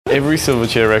Every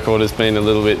Silverchair record has been a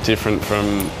little bit different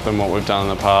from what we've done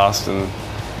in the past, and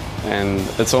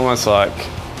it's almost like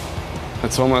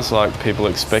people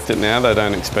expect it now. They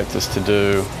don't expect us to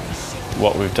do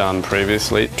what we've done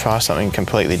previously. Try something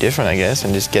completely different, I guess,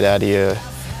 and just get out of your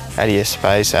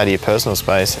space, out of your personal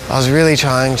space. I was really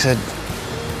trying to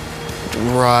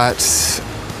write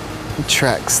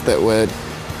tracks that were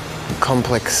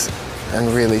complex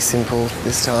and really simple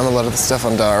this time. A lot of the stuff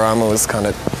on Diorama was kind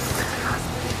of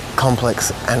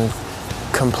complex and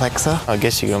complexer. I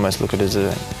guess you could almost look at it as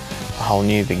a whole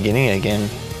new beginning again,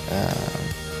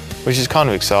 which is kind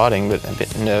of exciting but a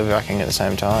bit nerve-wracking at the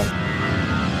same time.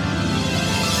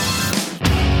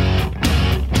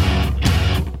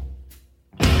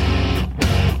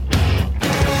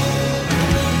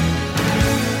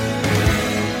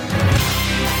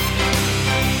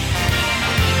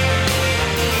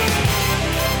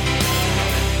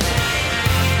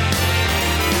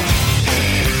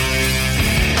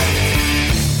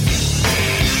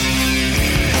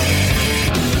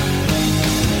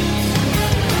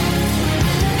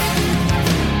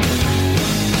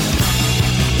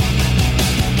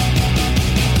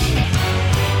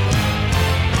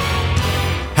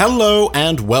 Hello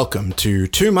and welcome to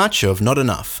Too Much of Not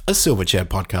Enough, a Silverchair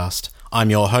podcast. I'm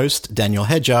your host, Daniel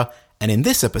Hedger, and in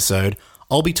this episode,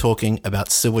 I'll be talking about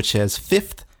Silverchair's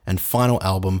fifth and final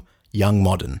album, Young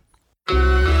Modern.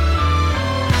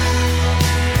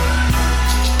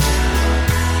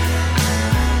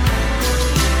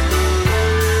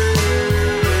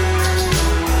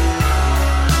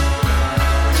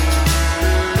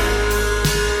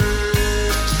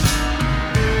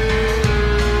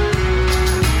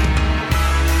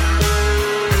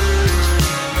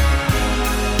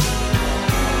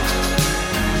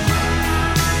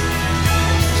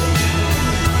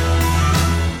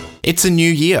 It's a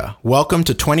new year. Welcome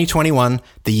to 2021,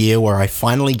 the year where I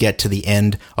finally get to the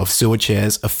end of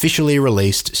Silverchair's officially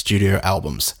released studio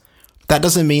albums. That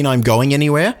doesn't mean I'm going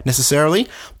anywhere, necessarily,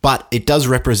 but it does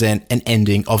represent an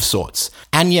ending of sorts.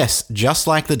 And yes, just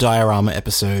like the Diorama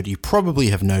episode, you probably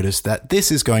have noticed that this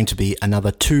is going to be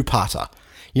another two-parter.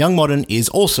 Young Modern is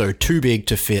also too big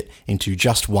to fit into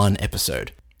just one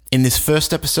episode. In this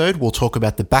first episode, we'll talk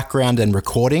about the background and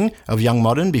recording of Young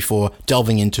Modern before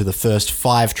delving into the first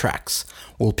 5 tracks.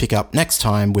 We'll pick up next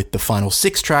time with the final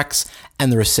 6 tracks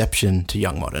and the reception to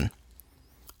Young Modern.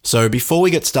 So before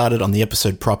we get started on the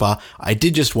episode proper, I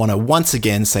did just want to once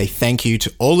again say thank you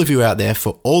to all of you out there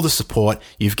for all the support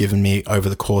you've given me over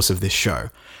the course of this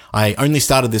show. I only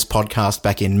started this podcast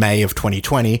back in May of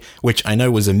 2020, which I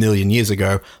know was a million years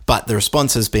ago, but the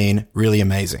response has been really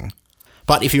amazing.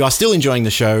 But if you are still enjoying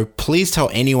the show, please tell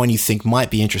anyone you think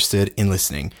might be interested in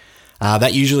listening.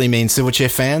 That usually means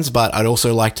Silverchair fans, but I'd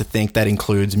also like to think that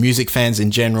includes music fans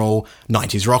in general,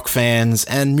 90s rock fans,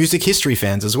 and music history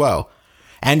fans as well.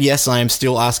 And yes, I am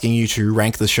still asking you to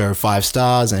rank the show 5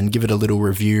 stars and give it a little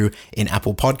review in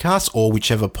Apple Podcasts or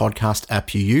whichever podcast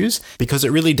app you use, because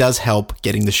it really does help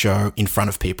getting the show in front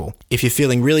of people. If you're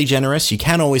feeling really generous, you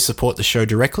can always support the show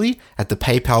directly at the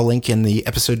PayPal link in the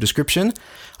episode description.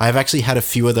 I've actually had a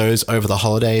few of those over the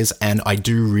holidays, and I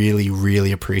do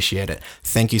really appreciate it.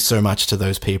 Thank you so much to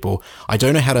those people. I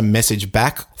don't know how to message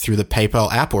back through the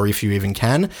PayPal app, or if you even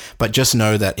can, but just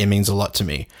know that it means a lot to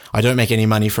me. I don't make any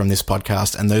money from this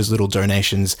podcast, and those little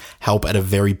donations help at a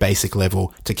very basic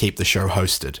level to keep the show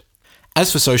hosted.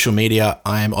 As for social media,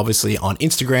 I am obviously on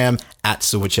Instagram at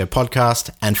Silverchair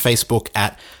Podcast and Facebook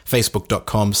at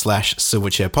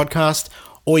facebook.com/Silverchair Podcast,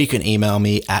 or you can email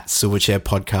me at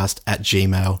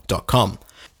silverchairpodcast@gmail.com.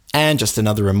 And just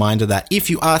another reminder that if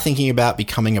you are thinking about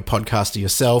becoming a podcaster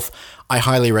yourself, I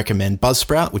highly recommend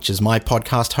Buzzsprout, which is my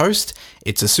podcast host.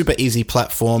 It's a super easy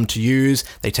platform to use.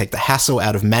 They take the hassle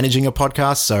out of managing a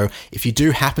podcast. So if you do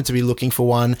happen to be looking for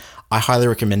one, I highly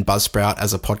recommend Buzzsprout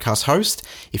as a podcast host.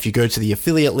 If you go to the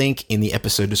affiliate link in the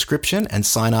episode description and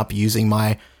sign up using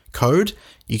my code,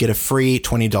 you get a free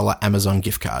 $20 Amazon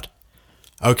gift card.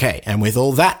 Okay, and with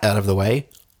all that out of the way,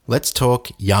 let's talk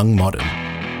Young Modern.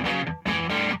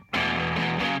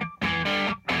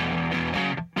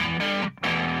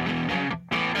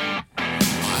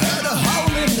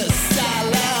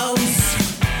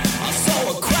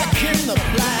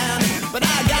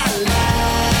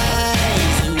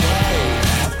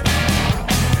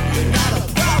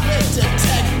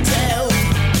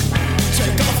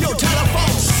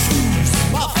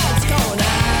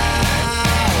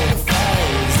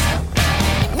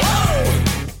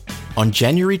 On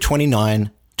January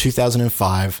 29,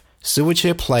 2005,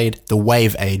 Silverchair played the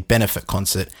Wave Aid benefit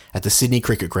concert at the Sydney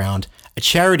Cricket Ground, a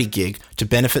charity gig to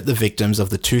benefit the victims of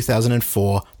the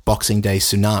 2004 Boxing Day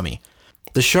tsunami.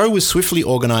 The show was swiftly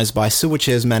organised by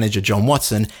Silverchair's manager John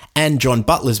Watson and John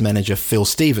Butler's manager Phil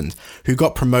Stevens, who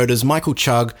got promoters Michael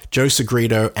Chugg, Joe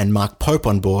Segredo and Mark Pope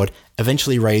on board,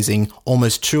 eventually raising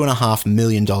almost $2.5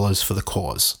 million for the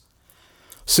cause.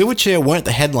 Silverchair weren't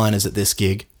the headliners at this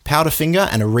gig. Powderfinger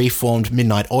and a reformed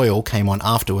Midnight Oil came on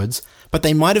afterwards, but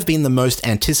they might have been the most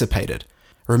anticipated.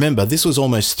 Remember, this was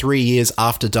almost 3 years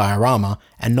after Diorama,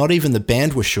 and not even the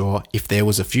band were sure if there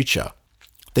was a future.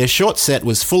 Their short set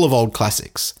was full of old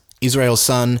classics: Israel's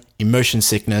Son, Emotion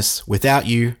Sickness, Without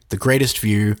You, The Greatest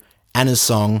View, Anna's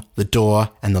Song, The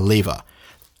Door, and The Lever.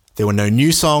 There were no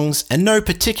new songs, and no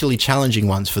particularly challenging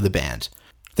ones for the band.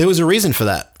 There was a reason for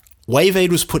that. Wave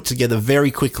Aid was put together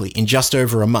very quickly in just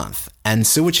over a month, and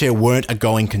Silverchair weren't a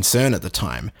going concern at the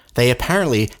time. They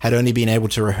apparently had only been able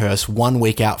to rehearse 1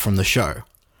 week out from the show.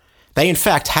 They in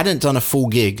fact hadn't done a full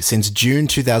gig since June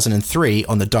 2003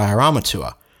 on the Diorama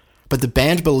tour, but the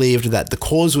band believed that the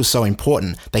cause was so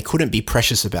important they couldn't be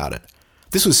precious about it.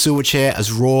 This was Silverchair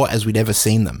as raw as we'd ever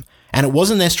seen them, and it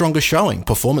wasn't their strongest showing,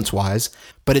 performance-wise,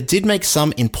 but it did make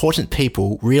some important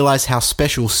people realise how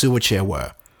special Silverchair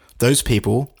were. Those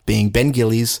people being Ben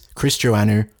Gillies, Chris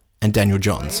Joannou, and Daniel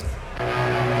Johns.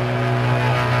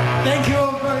 Thank you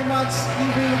all very much.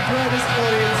 You've been the greatest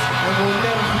audience, and we'll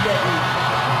never forget you.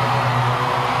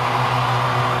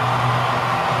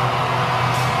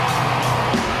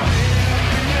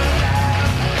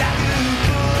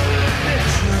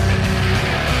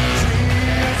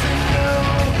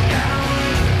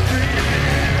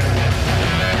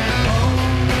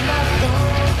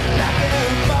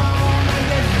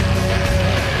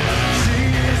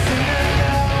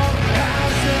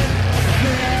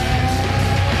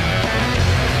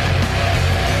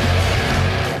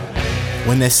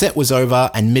 When their set was over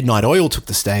and Midnight Oil took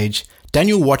the stage,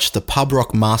 Daniel watched the pub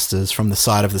rock masters from the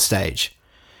side of the stage.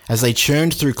 As they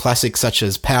churned through classics such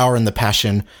as Power and the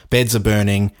Passion, Beds Are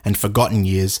Burning, and Forgotten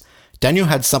Years, Daniel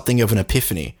had something of an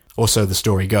epiphany, or so the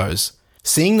story goes.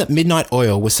 Seeing that Midnight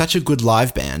Oil was such a good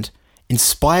live band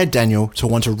inspired Daniel to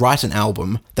want to write an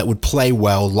album that would play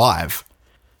well live.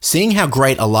 Seeing how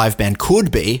great a live band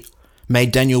could be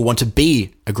made Daniel want to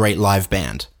be a great live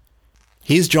band.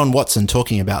 Here's John Watson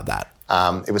talking about that.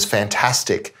 It was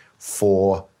fantastic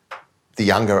for the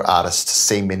younger artists to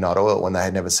see Midnight Oil when they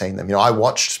had never seen them. You know, I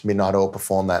watched Midnight Oil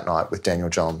perform that night with Daniel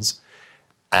Johns,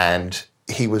 and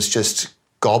he was just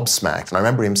gobsmacked. And I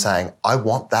remember him saying, "I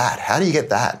want that. How do you get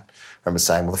that?" I remember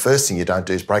saying, "Well, the first thing you don't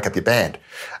do is break up your band."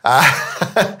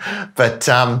 But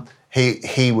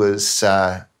he was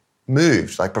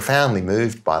moved, like profoundly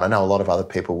moved by it. I know a lot of other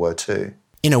people were too.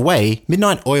 In a way,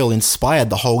 Midnight Oil inspired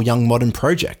the whole Young Modern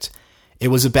project. It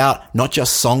was about not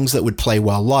just songs that would play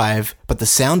well live, but the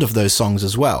sound of those songs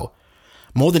as well.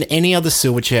 More than any other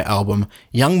Silverchair album,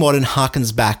 Young Modern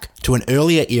harkens back to an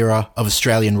earlier era of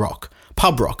Australian rock,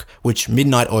 pub rock, which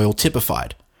Midnight Oil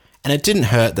typified. And it didn't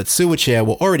hurt that Silverchair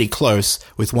were already close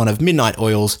with one of Midnight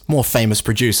Oil's more famous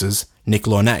producers, Nick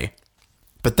Launay.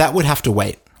 But that would have to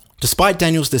wait. Despite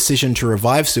Daniel's decision to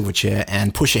revive Silverchair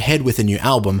and push ahead with a new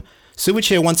album,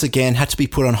 Silverchair once again had to be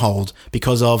put on hold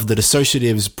because of the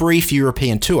Dissociative's brief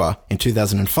European tour in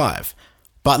 2005.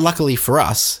 But luckily for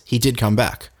us, he did come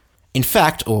back. In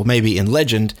fact, or maybe in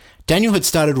legend, Daniel had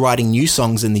started writing new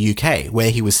songs in the UK, where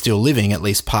he was still living at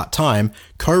least part-time,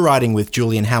 co-writing with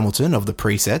Julian Hamilton of the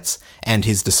Presets and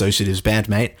his Dissociatives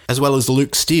bandmate, as well as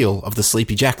Luke Steele of the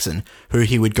Sleepy Jackson, who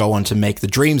he would go on to make the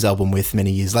Dreams album with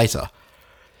many years later.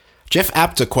 Jeff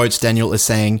Apter quotes Daniel as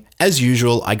saying, "As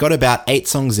usual, I got about 8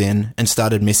 songs in and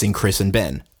started missing Chris and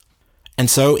Ben." And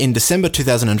so in December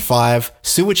 2005,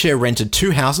 Silverchair rented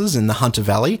 2 houses in the Hunter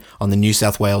Valley on the New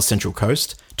South Wales Central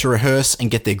Coast to rehearse and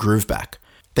get their groove back.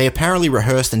 They apparently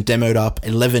rehearsed and demoed up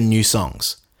 11 new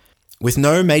songs. With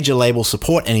no major label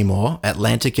support anymore,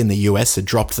 Atlantic in the US had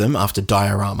dropped them after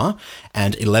Diorama,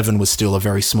 and 11 was still a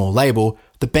very small label,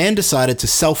 the band decided to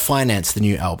self-finance the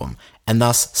new album, and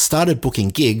thus started booking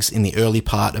gigs in the early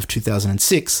part of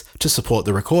 2006 to support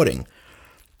the recording.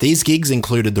 These gigs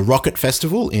included the Rocket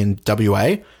Festival in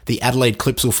WA, the Adelaide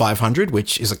Clipsal 500,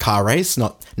 which is a car race,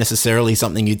 not necessarily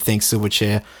something you'd think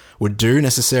Silverchair would do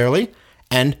necessarily,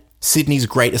 and Sydney's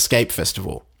Great Escape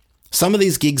Festival. Some of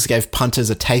these gigs gave punters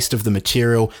a taste of the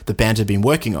material the band had been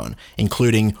working on,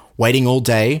 including Waiting All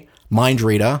Day, Mind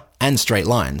Reader, and Straight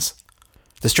Lines.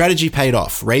 The strategy paid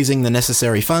off, raising the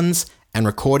necessary funds, and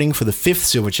recording for the 5th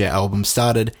Silverchair album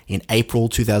started in April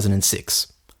 2006.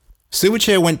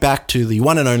 Silverchair went back to the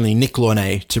one and only Nick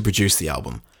Launay to produce the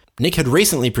album. Nick had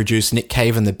recently produced Nick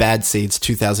Cave and the Bad Seeds'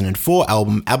 2004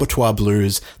 album Abattoir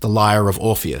Blues, The Lyre of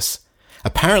Orpheus.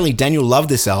 Apparently Daniel loved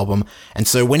this album, and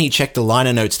so when he checked the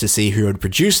liner notes to see who had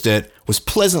produced it, was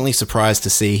pleasantly surprised to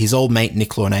see his old mate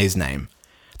Nick Launay's name.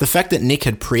 The fact that Nick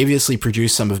had previously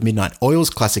produced some of Midnight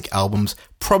Oil's classic albums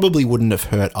probably wouldn't have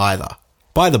hurt either.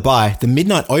 By the by, the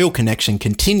Midnight Oil connection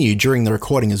continued during the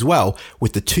recording as well,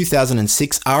 with the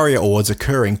 2006 ARIA Awards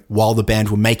occurring while the band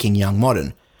were making Young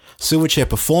Modern. Silverchair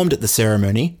performed at the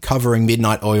ceremony, covering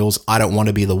Midnight Oil's I Don't Want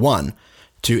to Be the One,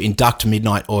 to induct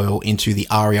Midnight Oil into the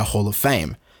ARIA Hall of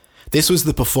Fame. This was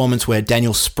the performance where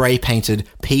Daniel spray painted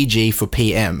PG for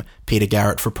PM, Peter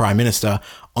Garrett for Prime Minister,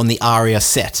 on the ARIA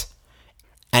set.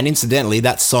 And incidentally,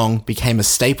 that song became a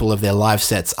staple of their live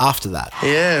sets after that.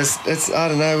 Yeah, it's I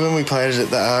don't know, when we played it at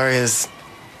the Arias,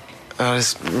 I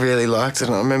just really liked it,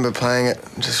 and I remember playing it,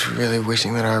 just really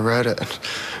wishing that I wrote it.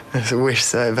 I just wished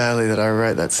so badly that I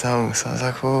wrote that song, so I was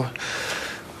like, well,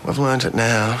 I've learned it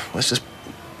now, let's just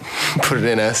put it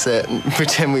in our set and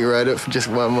pretend we wrote it for just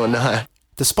one more night.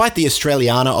 Despite the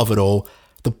Australiana of it all,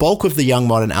 the bulk of the Young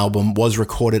Modern album was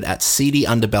recorded at Seedy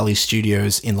Underbelly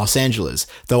Studios in Los Angeles,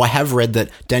 though I have read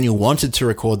that Daniel wanted to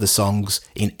record the songs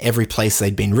in every place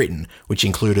they'd been written, which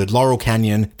included Laurel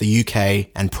Canyon, the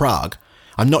UK, and Prague.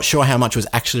 I'm not sure how much was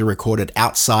actually recorded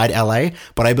outside LA,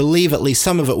 but I believe at least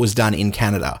some of it was done in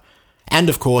Canada. And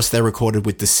of course, they recorded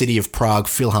with the City of Prague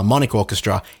Philharmonic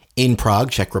Orchestra in Prague,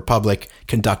 Czech Republic,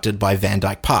 conducted by Van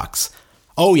Dyke Parks.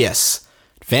 Oh yes,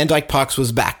 Van Dyke Parks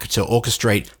was back to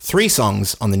orchestrate 3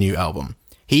 songs on the new album.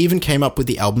 He even came up with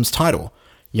the album's title.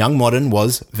 Young Modern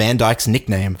was Van Dyke's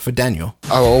nickname for Daniel.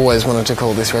 I always wanted to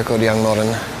call this record Young Modern,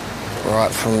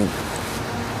 right from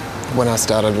when I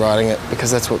started writing it,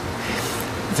 because that's what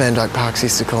Van Dyke Parks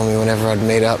used to call me whenever I'd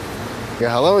meet up. Go,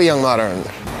 hello, Young Modern.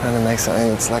 And to make something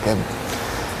that's like a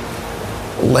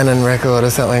Lennon record or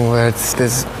something where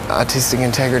there's artistic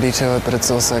integrity to it, but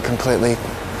it's also completely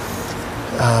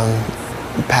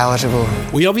palatable.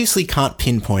 We obviously can't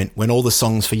pinpoint when all the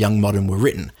songs for Young Modern were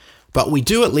written, but we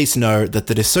do at least know that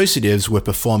the Dissociatives were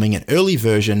performing an early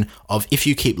version of If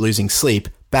You Keep Losing Sleep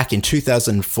back in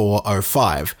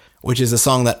 2004-05, which is a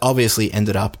song that obviously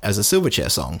ended up as a Silverchair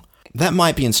song. That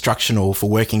might be instructional for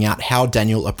working out how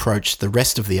Daniel approached the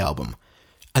rest of the album.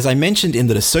 As I mentioned in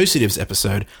the Dissociatives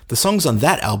episode, the songs on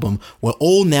that album were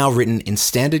all now written in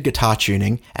standard guitar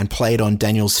tuning and played on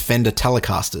Daniel's Fender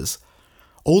Telecasters.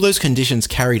 All those conditions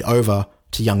carried over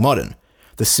to Young Modern.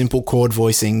 The simple chord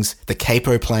voicings, the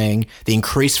capo playing, the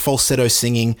increased falsetto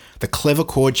singing, the clever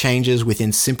chord changes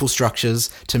within simple structures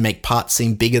to make parts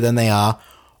seem bigger than they are,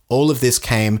 all of this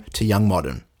came to Young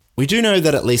Modern. We do know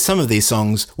that at least some of these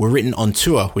songs were written on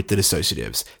tour with the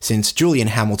Dissociatives, since Julian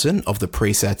Hamilton of the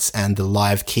Presets and the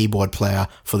live keyboard player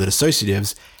for the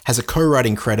Dissociatives has a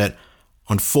co-writing credit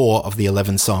on 4 of the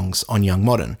 11 songs on Young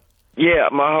Modern. Yeah,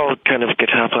 my whole kind of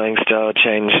guitar playing style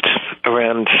changed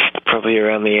probably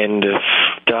around the end of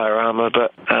Diorama,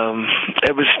 but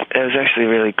it was actually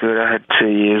really good. I had 2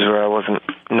 years where I wasn't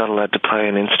not allowed to play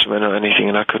an instrument or anything,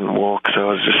 and I couldn't walk, so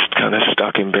I was just kind of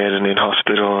stuck in bed and in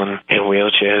hospital and in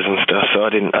wheelchairs and stuff. So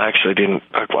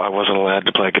I wasn't allowed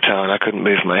to play guitar, and I couldn't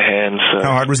move my hands. So.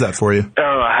 How hard was that for you?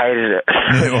 Oh, I hated it.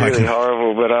 It was really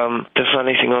horrible. But the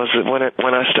funny thing was that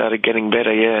when I started getting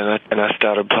better, and I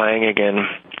started playing again,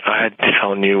 I had this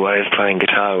whole new way of playing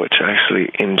guitar, which I actually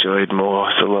enjoyed more.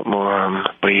 It's a lot more,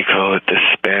 the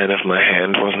span of my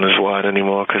hand wasn't as wide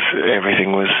anymore because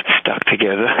everything was stuck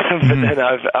together. But then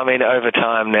over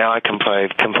time now I can play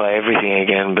everything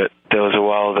again. But there was a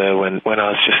while there when I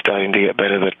was just starting to get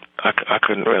better that I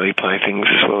couldn't really play things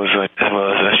as well as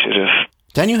I should have.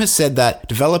 Daniel has said that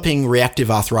developing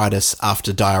reactive arthritis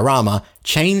after Diorama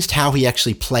changed how he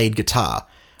actually played guitar,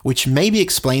 which maybe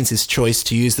explains his choice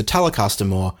to use the Telecaster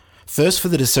more, first for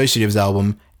the Dissociatives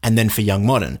album and then for Young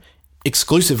Modern,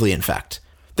 exclusively in fact.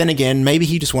 Then again, maybe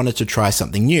he just wanted to try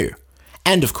something new.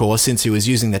 And of course, since he was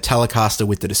using the Telecaster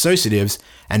with the Dissociatives,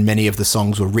 and many of the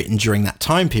songs were written during that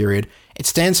time period, it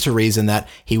stands to reason that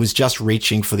he was just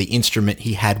reaching for the instrument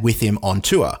he had with him on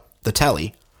tour, the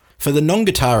Tele. For the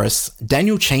non-guitarists,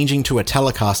 Daniel changing to a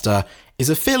Telecaster is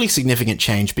a fairly significant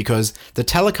change because the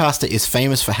Telecaster is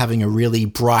famous for having a really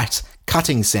bright,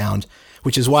 cutting sound,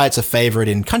 which is why it's a favourite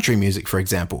in country music, for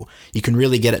example. You can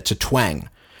really get it to twang.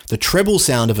 The treble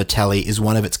sound of a Tele is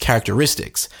one of its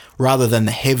characteristics, rather than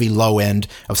the heavy low end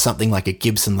of something like a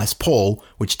Gibson Les Paul,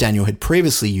 which Daniel had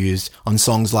previously used on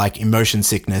songs like Emotion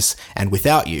Sickness and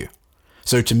Without You.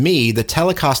 So to me, the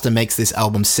Telecaster makes this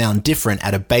album sound different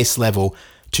at a base level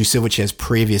to Silverchair's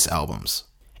previous albums.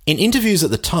 In interviews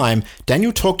at the time,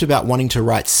 Daniel talked about wanting to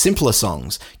write simpler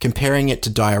songs, comparing it to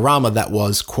Diorama that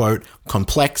was, quote,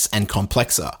 complex and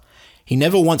complexer. He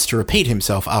never wants to repeat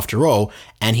himself after all,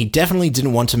 and he definitely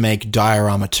didn't want to make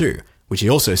Diorama 2, which he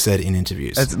also said in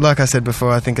interviews. It's, like I said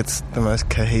before, I think it's the most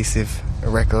cohesive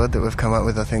record that we've come up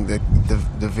with. I think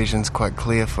the vision's quite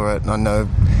clear for it, and I know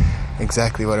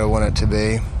exactly what I want it to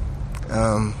be.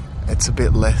 It's a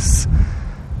bit less...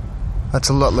 It's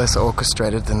a lot less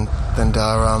orchestrated than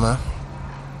Diorama.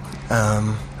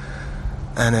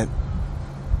 And it...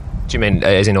 Do you mean,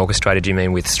 as in orchestrated, do you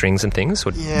mean with strings and things?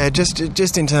 Or? Yeah, just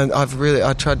in terms...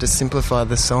 I tried to simplify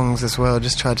the songs as well,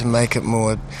 just tried to make it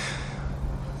more...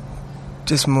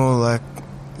 Just more like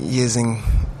using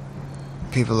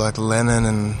people like Lennon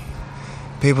and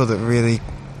people that really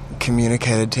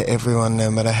communicated to everyone,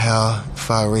 no matter how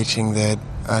far-reaching their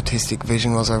artistic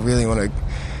vision was. I really want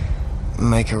to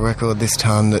make a record this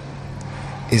time that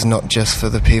is not just for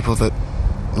the people that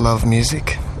love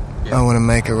music. Yeah. I want to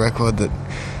make a record that,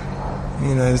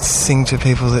 you know, sing to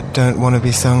people that don't want to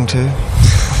be sung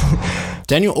to.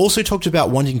 Daniel also talked about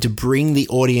wanting to bring the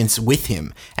audience with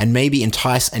him and maybe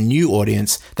entice a new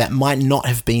audience that might not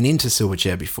have been into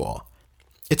Silverchair before.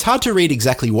 It's hard to read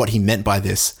exactly what he meant by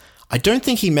this. I don't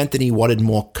think he meant that he wanted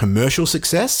more commercial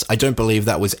success. I don't believe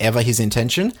that was ever his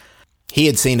intention. He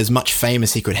had seen as much fame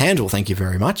as he could handle, thank you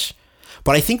very much.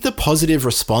 But I think the positive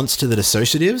response to the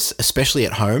Dissociatives, especially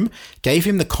at home, gave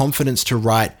him the confidence to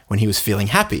write when he was feeling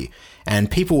happy,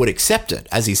 and people would accept it.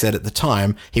 As he said at the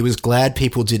time, he was glad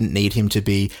people didn't need him to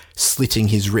be slitting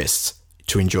his wrists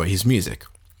to enjoy his music.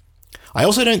 I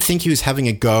also don't think he was having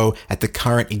a go at the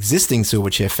current existing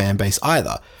Silverchair fanbase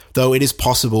either, though it is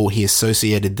possible he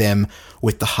associated them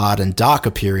with the hard and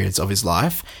darker periods of his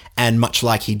life, and much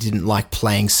like he didn't like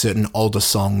playing certain older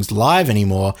songs live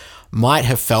anymore, might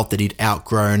have felt that he'd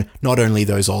outgrown not only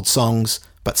those old songs,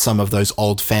 but some of those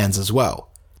old fans as well.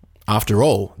 After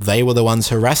all, they were the ones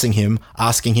harassing him,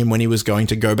 asking him when he was going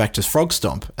to go back to Frog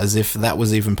Stomp, as if that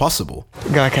was even possible. A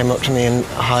guy came up to me in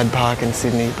Hyde Park in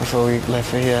Sydney before we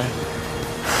left for here.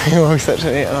 He walks up to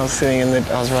me and I was sitting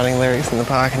I was writing lyrics in the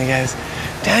park and he goes,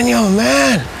 "Daniel,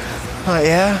 man!" I'm like,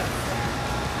 "Yeah?"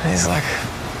 And he's like,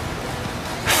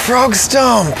 "Frog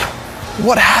Stomp!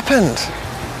 What happened?"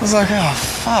 I was like, "Oh,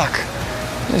 fuck.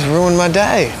 You just ruined my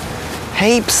day.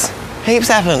 Heaps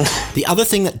happened." The other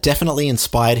thing that definitely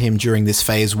inspired him during this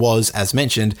phase was, as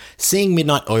mentioned, seeing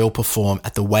Midnight Oil perform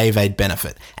at the Wave Aid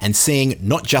benefit and seeing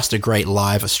not just a great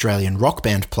live Australian rock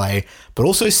band play, but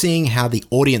also seeing how the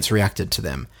audience reacted to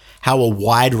them, how a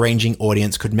wide-ranging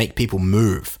audience could make people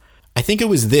move. I think it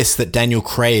was this that Daniel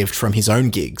craved from his own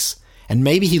gigs, and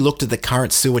maybe he looked at the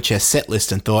current Silverchair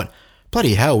setlist and thought,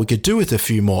 bloody hell, we could do with a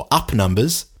few more up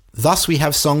numbers. Thus we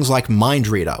have songs like Mind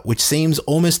Reader, which seems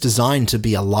almost designed to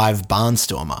be a live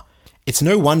barnstormer. It's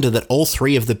no wonder that all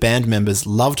three of the band members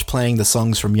loved playing the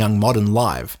songs from Young Modern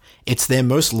live. It's their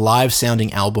most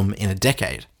live-sounding album in a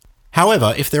decade.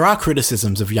 However, if there are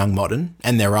criticisms of Young Modern,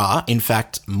 and there are, in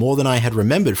fact, more than I had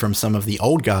remembered from some of the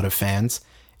old guard of fans,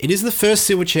 it is the first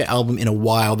Silverchair album in a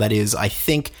while that is, I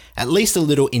think, at least a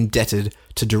little indebted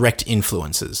to direct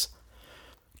influences.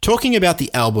 Talking about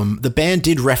the album, the band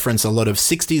did reference a lot of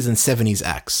 60s and 70s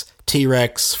acts,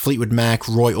 T-Rex, Fleetwood Mac,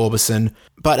 Roy Orbison,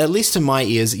 but at least to my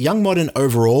ears, Young Modern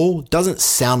overall doesn't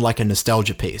sound like a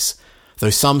nostalgia piece, though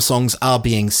some songs are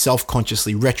being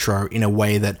self-consciously retro in a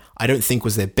way that I don't think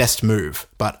was their best move,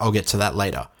 but I'll get to that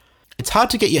later. It's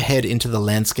hard to get your head into the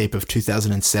landscape of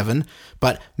 2007,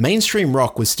 but mainstream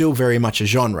rock was still very much a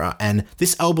genre, and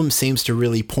this album seems to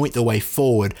really point the way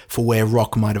forward for where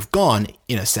rock might have gone,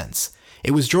 in a sense.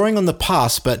 It was drawing on the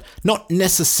past, but not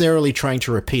necessarily trying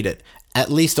to repeat it, at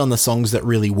least on the songs that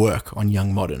really work on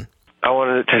Young Modern. I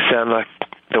wanted it to sound like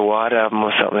the White Album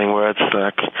or something, where it's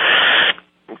like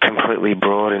completely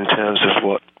broad in terms of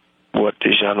what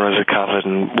genres are covered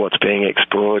and what's being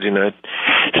explored. You know,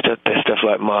 there's stuff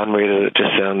like Mind Reader that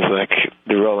just sounds like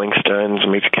the Rolling Stones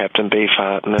meets Captain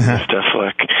Beefheart, and then there's stuff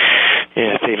like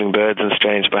Thieving Birds and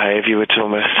Strange Behaviour, which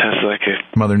almost has like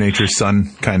a Mother Nature's Son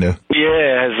kind of.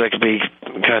 Yeah, it has like a big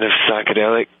kind of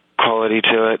psychedelic quality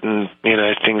to it, and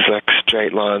things like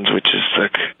Straight Lines, which is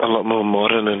like a lot more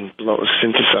modern and a lot of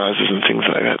synthesizers and things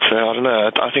like that. So I don't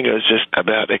know, I think it was just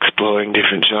about exploring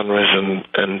different genres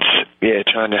and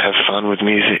trying to have fun with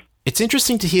music. It's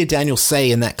interesting to hear Daniel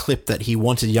say in that clip that he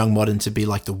wanted Young Modern to be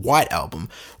like the White Album,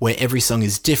 where every song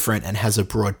is different and has a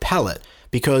broad palette,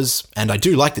 because, and I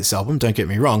do like this album, don't get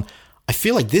me wrong, I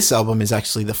feel like this album is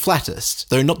actually the flattest,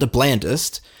 though not the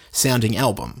blandest, sounding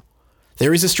album.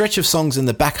 There is a stretch of songs in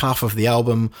the back half of the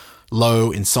album,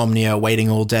 Low, Insomnia, Waiting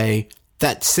All Day,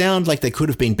 that sound like they could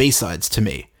have been B-sides to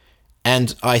me.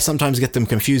 And I sometimes get them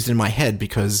confused in my head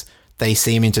because they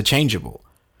seem interchangeable.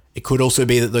 It could also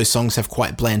be that those songs have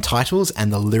quite bland titles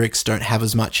and the lyrics don't have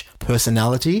as much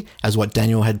personality as what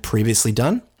Daniel had previously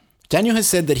done. Daniel has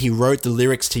said that he wrote the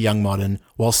lyrics to Young Modern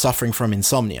while suffering from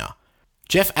insomnia.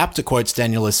 Jeff Apter quotes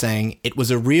Daniel as saying, "It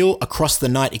was a real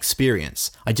across-the-night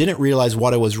experience. I didn't realise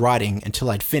what I was writing until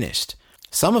I'd finished.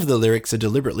 Some of the lyrics are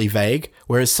deliberately vague,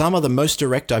 whereas some are the most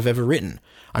direct I've ever written.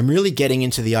 I'm really getting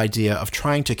into the idea of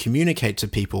trying to communicate to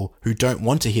people who don't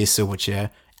want to hear Silverchair,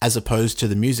 as opposed to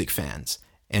the music fans."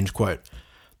 End quote.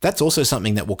 That's also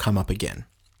something that will come up again.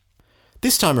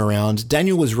 This time around,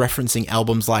 Daniel was referencing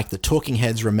albums like the Talking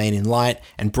Heads' Remain in Light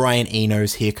and Brian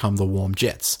Eno's Here Come the Warm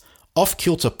Jets.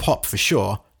 Off-kilter pop for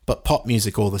sure, but pop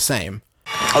music all the same.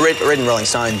 I read in Rolling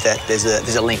Stone that there's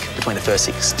a link between the first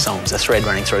 6 songs, a thread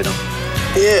running through them.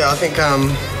 Yeah, I think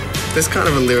there's kind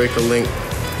of a lyrical link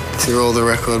to all the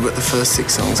record, but the first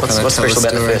 6 songs kind of tell a story. What's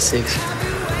special about the first 6?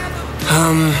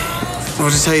 Well,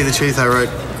 to tell you the truth, I wrote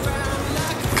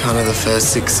kind of the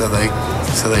first 6 so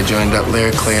they joined up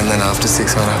lyrically, and then after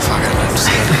 6 I went, oh, fuck it, I'm just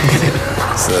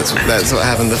gonna... So that's what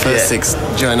happened. The first 6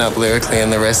 join up lyrically,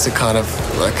 and the rest are kind of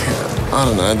like, I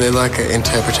don't know, they're like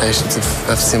interpretations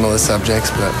of similar subjects,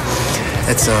 but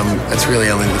it's really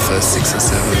only the first 6 or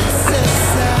 7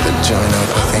 that join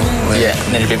up, I think. Yeah,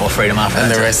 and then a bit more freedom after that.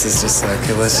 And the rest is just like,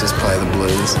 let's just play the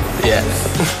blues.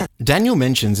 Yeah. Daniel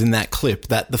mentions in that clip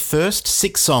that the first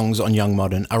 6 songs on Young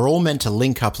Modern are all meant to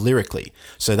link up lyrically,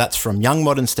 so that's from Young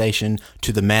Modern Station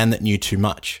to The Man That Knew Too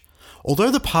Much.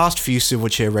 Although the past few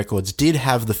Silverchair records did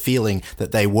have the feeling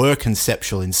that they were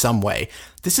conceptual in some way,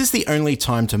 this is the only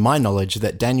time to my knowledge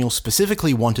that Daniel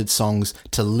specifically wanted songs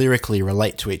to lyrically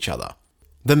relate to each other.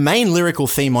 The main lyrical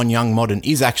theme on Young Modern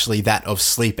is actually that of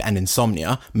sleep and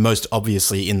insomnia, most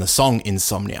obviously in the song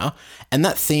Insomnia, and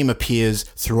that theme appears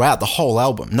throughout the whole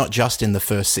album, not just in the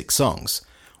first 6 songs.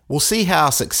 We'll see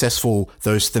how successful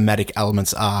those thematic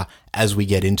elements are as we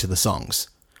get into the songs.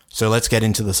 So let's get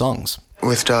into the songs.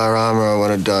 With Diorama, I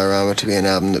wanted Diorama to be an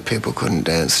album that people couldn't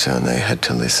dance to and they had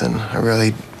to listen. I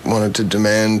really wanted to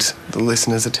demand the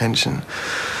listener's attention.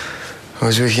 I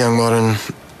was with Young Modern.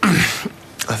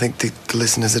 I think the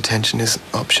listener's attention is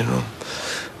optional,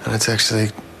 and it's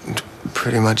actually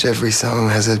pretty much every song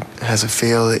has a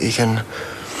feel that you can.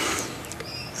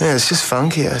 Yeah, it's just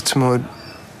funkier. It's more.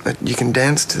 You can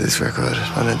dance to this record.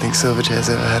 I don't think Silverchair's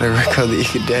ever had a record that you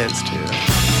could dance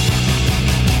to.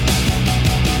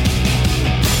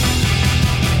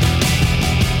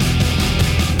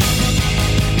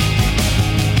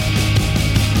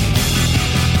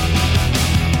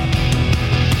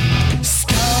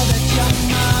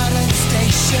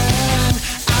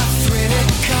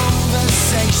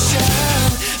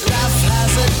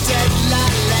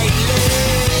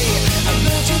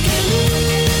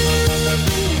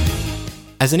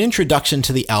 As an introduction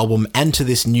to the album and to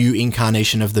this new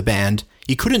incarnation of the band,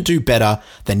 you couldn't do better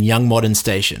than Young Modern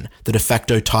Station, the de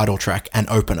facto title track and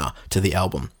opener to the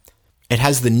album. It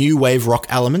has the new wave rock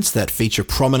elements that feature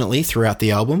prominently throughout the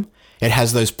album. It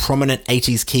has those prominent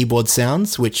 80s keyboard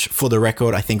sounds, which for the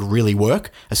record I think really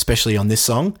work, especially on this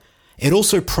song. It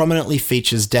also prominently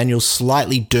features Daniel's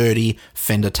slightly dirty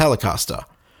Fender Telecaster.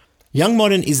 Young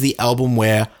Modern is the album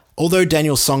where, although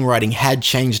Daniel's songwriting had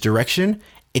changed direction,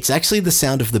 it's actually the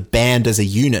sound of the band as a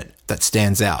unit that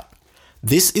stands out.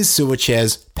 This is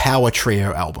Silverchair's Power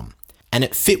Trio album, and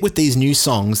it fit with these new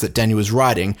songs that Daniel was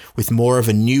writing with more of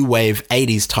a new wave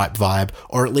 80s type vibe,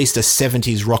 or at least a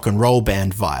 70s rock and roll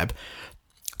band vibe.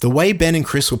 The way Ben and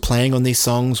Chris were playing on these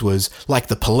songs was like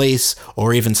The Police,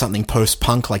 or even something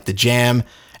post-punk like The Jam,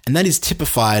 and that is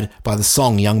typified by the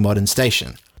song Young Modern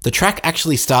Station. The track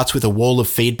actually starts with a wall of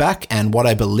feedback and what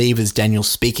I believe is Daniel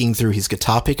speaking through his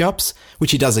guitar pickups, which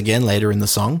he does again later in the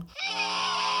song.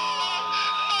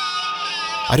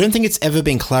 I don't think it's ever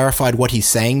been clarified what he's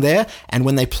saying there, and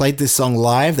when they played this song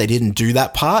live, they didn't do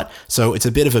that part, so it's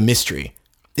a bit of a mystery.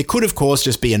 It could, of course,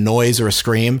 just be a noise or a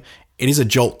scream. It is a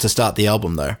jolt to start the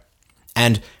album, though.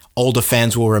 And older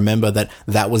fans will remember that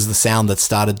that was the sound that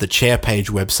started the Chair Page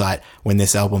website when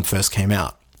this album first came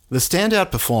out. The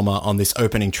standout performer on this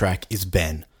opening track is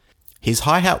Ben. His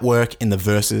hi-hat work in the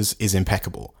verses is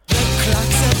impeccable.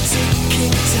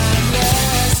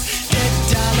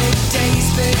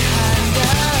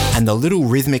 And the little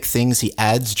rhythmic things he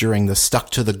adds during the stuck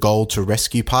to the goal to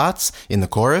rescue parts in the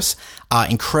chorus are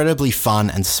incredibly fun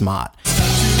and smart.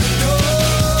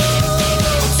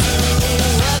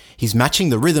 He's matching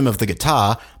the rhythm of the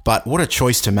guitar, but what a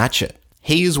choice to match it.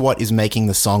 He is what is making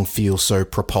the song feel so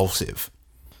propulsive.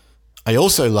 I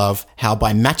also love how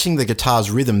by matching the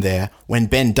guitar's rhythm there, when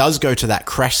Ben does go to that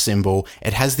crash cymbal,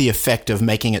 it has the effect of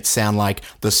making it sound like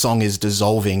the song is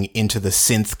dissolving into the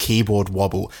synth keyboard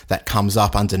wobble that comes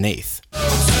up underneath.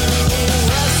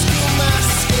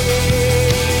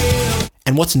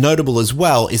 And what's notable as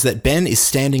well is that Ben is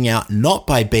standing out not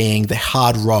by being the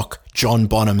hard rock John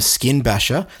Bonham skin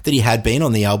basher that he had been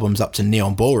on the albums up to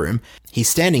Neon Ballroom. He's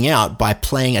standing out by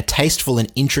playing a tasteful and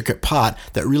intricate part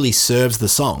that really serves the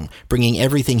song, bringing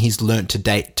everything he's learnt to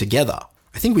date together.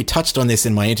 I think we touched on this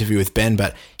in my interview with Ben,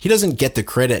 but he doesn't get the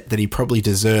credit that he probably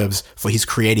deserves for his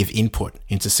creative input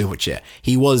into Silverchair.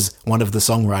 He was one of the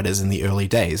songwriters in the early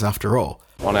days, after all.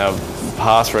 On our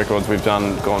past records, we've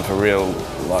gone for real,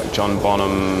 like John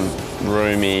Bonham,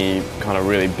 roomy, kind of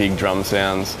really big drum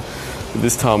sounds.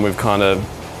 This time we've kind of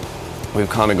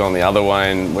gone the other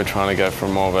way, and we're trying to go for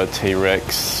more of a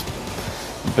T-Rex,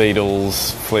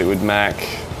 Beatles, Fleetwood Mac,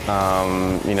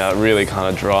 really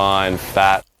kind of dry and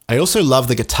fat. I also love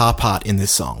the guitar part in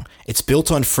this song. It's built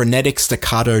on frenetic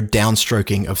staccato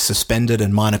downstroking of suspended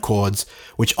and minor chords,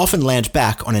 which often land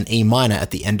back on an E minor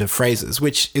at the end of phrases,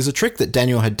 which is a trick that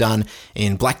Daniel had done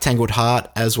in Black Tangled Heart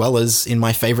as well as in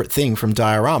my favourite thing from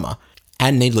Diorama.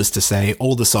 And needless to say,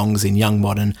 all the songs in Young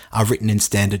Modern are written in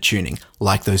standard tuning,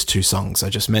 like those two songs I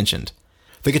just mentioned.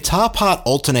 The guitar part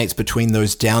alternates between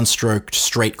those downstroked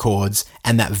straight chords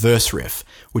and that verse riff,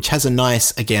 which has a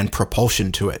nice, again,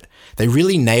 propulsion to it. They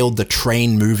really nailed the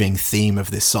train-moving theme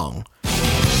of this song.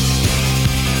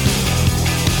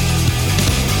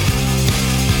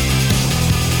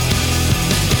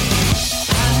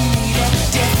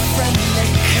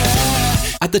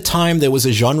 At the time, there was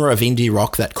a genre of indie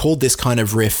rock that called this kind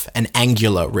of riff an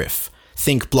angular riff.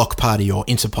 Think Block Party or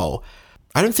Interpol.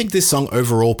 I don't think this song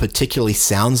overall particularly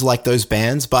sounds like those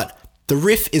bands, but the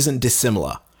riff isn't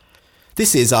dissimilar.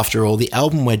 This is, after all, the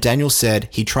album where Daniel said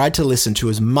he tried to listen to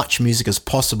as much music as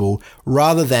possible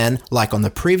rather than, like on the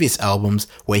previous albums,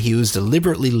 where he was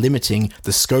deliberately limiting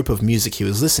the scope of music he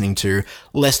was listening to,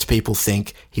 lest people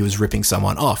think he was ripping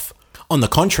someone off. On the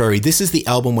contrary, this is the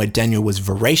album where Daniel was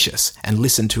voracious and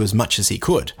listened to as much as he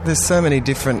could. There's so many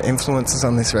different influences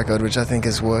on this record, which I think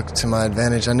has worked to my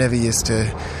advantage. I never used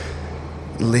to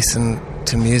listen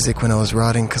to music when I was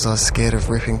writing because I was scared of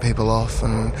ripping people off,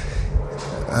 and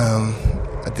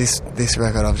this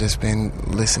record I've just been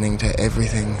listening to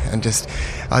everything, and just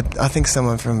I think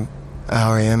someone from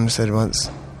R.E.M. said once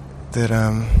that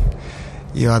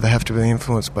you either have to be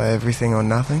influenced by everything or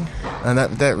nothing, and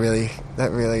that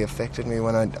really affected me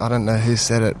when I don't know who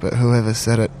said it, but whoever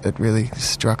said it, it really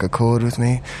struck a chord with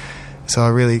me. So I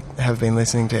really have been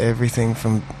listening to everything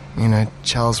from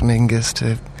Charles Mingus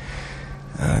to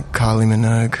Kylie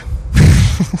Minogue.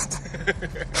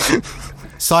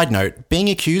 Side note, being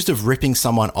accused of ripping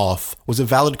someone off was a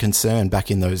valid concern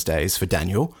back in those days for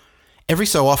Daniel. Every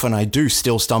so often I do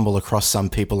still stumble across some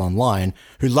people online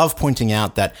who love pointing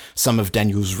out that some of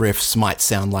Daniel's riffs might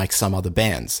sound like some other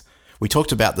bands. We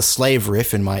talked about the Slave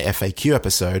riff in my FAQ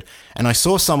episode, and I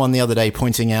saw someone the other day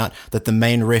pointing out that the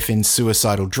main riff in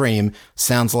Suicidal Dream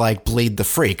sounds like Bleed the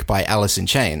Freak by Alice in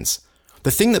Chains.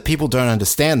 The thing that people don't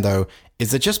understand, though,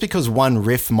 is that just because one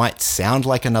riff might sound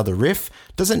like another riff,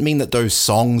 doesn't mean that those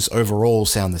songs overall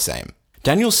sound the same.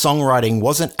 Daniel's songwriting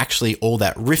wasn't actually all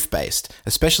that riff-based,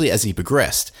 especially as he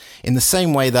progressed, in the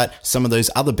same way that some of those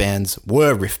other bands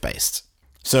were riff-based.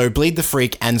 So Bleed the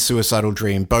Freak and Suicidal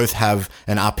Dream both have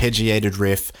an arpeggiated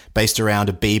riff based around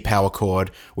a B power chord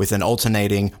with an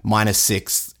alternating minor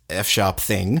sixth F-sharp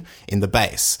thing in the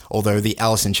bass, although the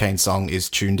Alice in Chains song is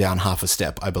tuned down half a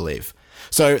step, I believe.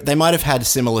 So they might have had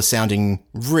similar sounding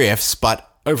riffs,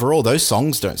 but overall those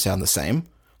songs don't sound the same.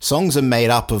 Songs are made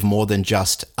up of more than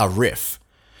just a riff.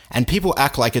 And people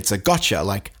act like it's a gotcha,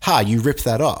 like, you ripped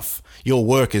that off. Your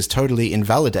work is totally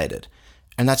invalidated.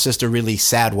 And that's just a really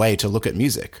sad way to look at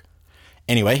music.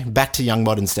 Anyway, back to Young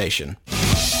Modern Station.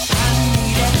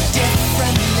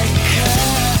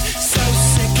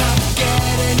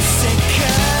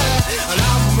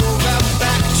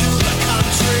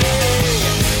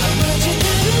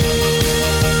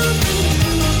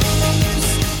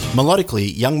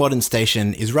 Melodically, Young Modern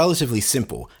Station is relatively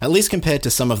simple, at least compared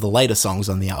to some of the later songs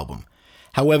on the album.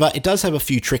 However, it does have a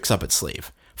few tricks up its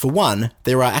sleeve. For one,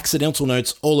 there are accidental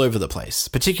notes all over the place,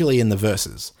 particularly in the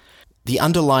verses. The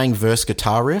underlying verse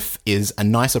guitar riff is a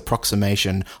nice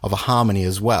approximation of a harmony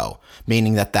as well,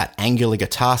 meaning that angular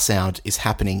guitar sound is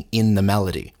happening in the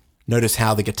melody. Notice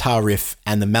how the guitar riff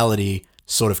and the melody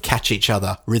sort of catch each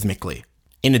other rhythmically.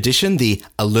 In addition, the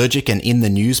allergic and in the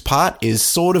news part is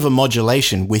sort of a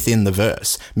modulation within the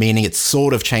verse, meaning it's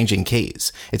sort of changing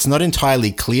keys. It's not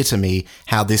entirely clear to me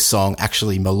how this song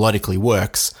actually melodically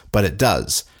works, but it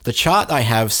does. The chart I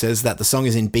have says that the song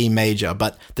is in B major,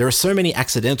 but there are so many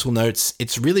accidental notes,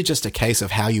 it's really just a case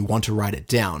of how you want to write it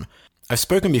down. I've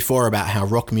spoken before about how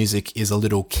rock music is a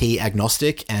little key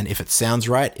agnostic, and if it sounds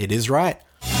right, it is right.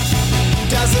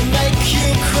 Does it make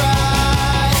you cry?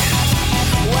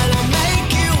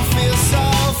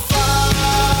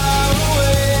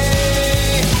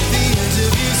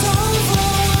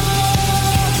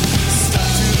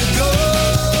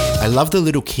 love the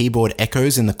little keyboard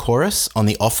echoes in the chorus on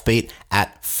the offbeat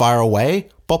at Fire Away,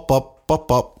 bop bop bop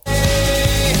bop.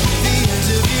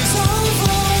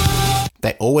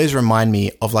 They always remind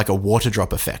me of like a water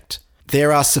drop effect.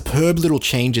 There are superb little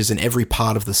changes in every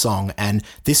part of the song, and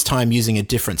this time using a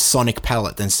different sonic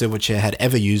palette than Silverchair had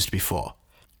ever used before.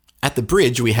 At the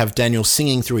bridge, we have Daniel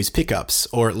singing through his pickups,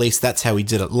 or at least that's how he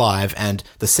did it live, and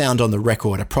the sound on the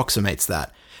record approximates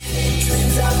that.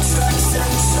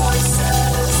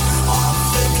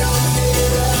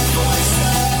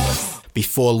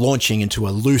 Before launching into a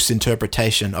loose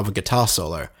interpretation of a guitar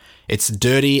solo. It's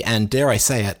dirty and, dare I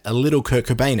say it, a little Kurt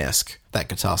Cobain-esque, that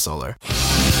guitar solo.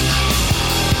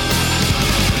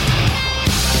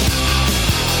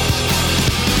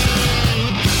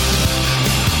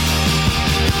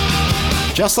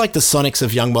 Just like the Sonics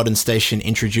of Young Modern Station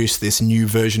introduced this new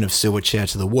version of Silverchair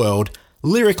to the world,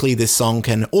 lyrically this song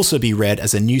can also be read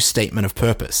as a new statement of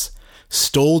purpose.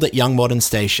 Stalled at Young Modern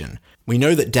Station. We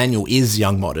know that Daniel is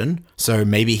Young Modern, so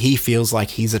maybe he feels like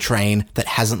he's a train that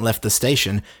hasn't left the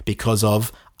station because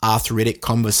of arthritic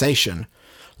conversation.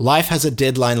 Life has a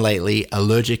deadline lately,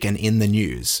 allergic and in the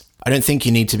news. I don't think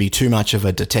you need to be too much of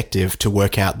a detective to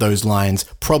work out those lines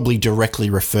probably directly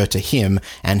refer to him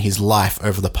and his life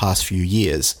over the past few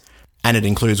years. And it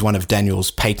includes one of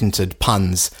Daniel's patented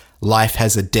puns, life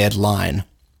has a deadline.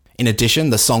 In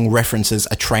addition, the song references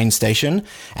a train station,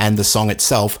 and the song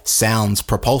itself sounds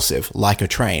propulsive, like a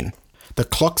train. The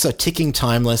clocks are ticking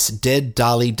timeless, dead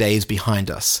Dali days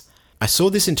behind us. I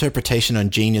saw this interpretation on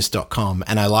Genius.com,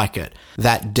 and I like it.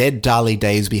 That dead Dali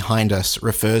days behind us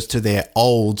refers to their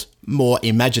old, more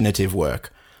imaginative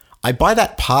work. I buy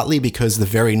that partly because the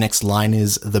very next line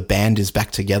is, the band is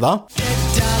back together.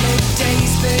 Dead Dali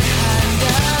days behind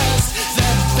us, the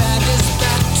band is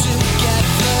back together.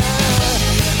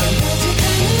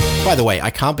 By the way, I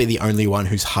can't be the only one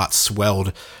whose heart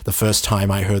swelled the first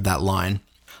time I heard that line.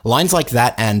 Lines like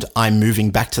that and I'm moving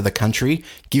back to the country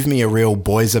give me a real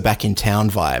boys are back in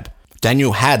town vibe.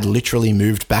 Daniel had literally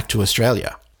moved back to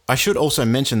Australia. I should also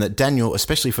mention that Daniel,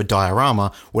 especially for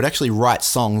Diorama, would actually write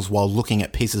songs while looking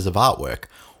at pieces of artwork.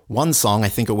 One song, I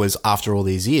think it was After All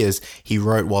These Years, he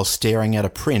wrote while staring at a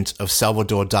print of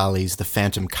Salvador Dali's The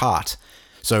Phantom Cart.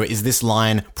 So is this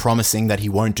line promising that he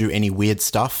won't do any weird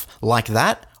stuff like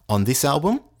that on this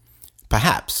album?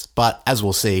 Perhaps, but as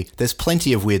we'll see, there's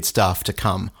plenty of weird stuff to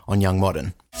come on Young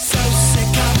Modern. So sick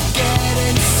of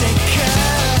getting sicker,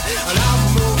 and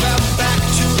I'm moving back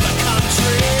to the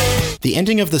country. The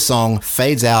ending of the song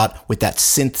fades out with that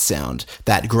synth sound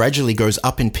that gradually goes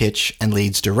up in pitch and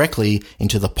leads directly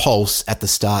into the pulse at the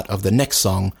start of the next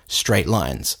song, Straight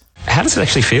Lines. How does it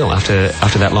actually feel after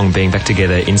that long being back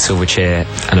together in Silverchair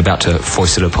and about to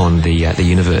foist it upon the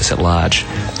universe at large?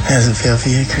 How does it feel for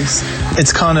you, Chris?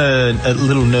 It's kind of a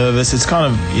little nervous. It's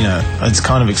kind of, it's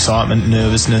kind of excitement,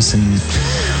 nervousness, and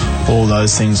all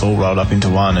those things all rolled up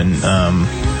into one. And,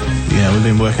 we've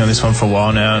been working on this one for a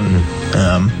while now,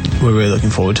 and we're really looking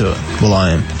forward to it. Well,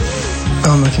 I am.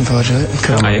 I'm looking forward to it.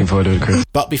 Cool. I'm looking forward to it, Chris.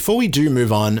 But before we do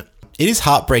move on, it is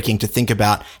heartbreaking to think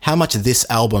about how much this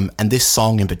album and this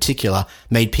song in particular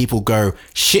made people go,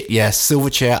 shit yes,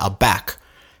 Silverchair are back.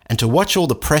 And to watch all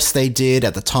the press they did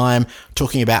at the time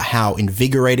talking about how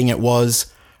invigorating it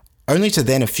was, only to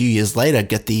then a few years later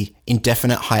get the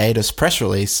indefinite hiatus press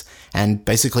release and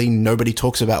basically nobody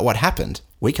talks about what happened.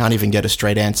 We can't even get a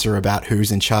straight answer about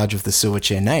who's in charge of the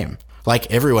Silverchair name.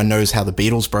 Like everyone knows how the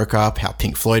Beatles broke up, how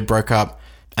Pink Floyd broke up,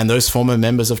 and those former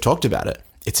members have talked about it.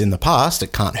 It's in the past,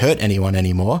 it can't hurt anyone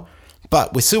anymore.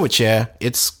 But with Silverchair,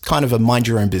 it's kind of a mind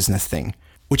your own business thing,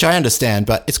 which I understand,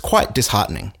 but it's quite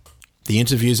disheartening. The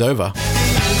interview's over.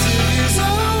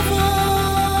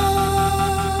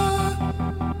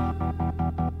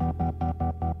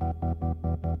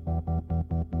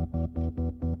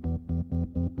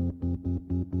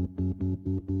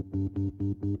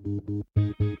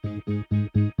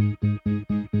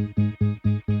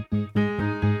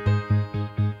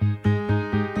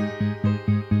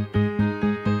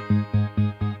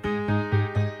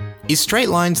 Is Straight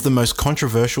Lines the most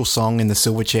controversial song in the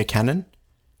Silverchair canon?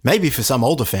 Maybe for some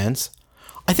older fans.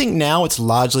 I think now it's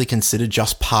largely considered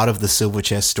just part of the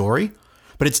Silverchair story,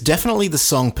 but it's definitely the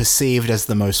song perceived as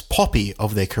the most poppy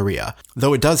of their career,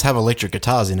 though it does have electric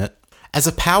guitars in it. As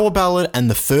a power ballad and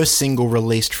the first single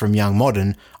released from Young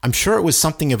Modern, I'm sure it was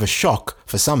something of a shock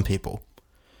for some people.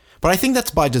 But I think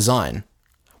that's by design.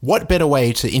 What better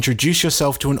way to introduce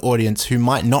yourself to an audience who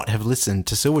might not have listened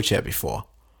to Silverchair before?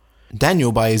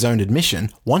 Daniel, by his own admission,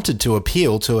 wanted to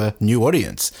appeal to a new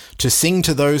audience, to sing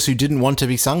to those who didn't want to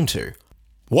be sung to.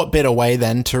 What better way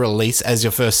than to release as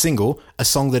your first single a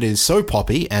song that is so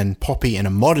poppy, and poppy in a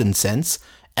modern sense,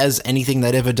 as anything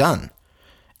they'd ever done.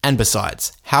 And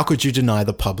besides, how could you deny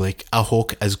the public a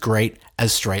hook as great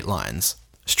as Straight Lines?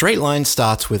 Straight Lines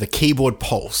starts with a keyboard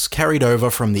pulse carried over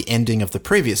from the ending of the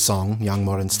previous song, Young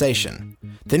Modern Station.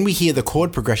 Then we hear the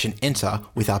chord progression enter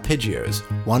with arpeggios,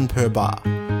 one per bar.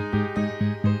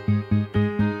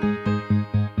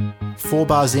 4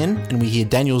 bars in, and we hear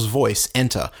Daniel's voice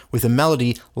enter with a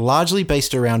melody largely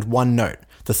based around one note,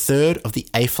 the third of the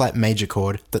A-flat major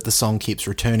chord that the song keeps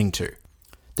returning to.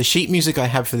 The sheet music I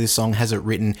have for this song has it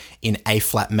written in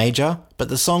A-flat major, but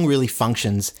the song really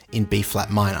functions in B-flat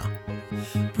minor.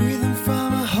 Breathing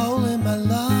from a hole in my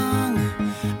lung,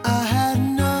 I had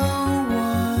no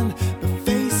one but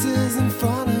faces in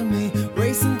front of me,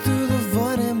 racing through the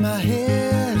void in my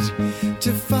head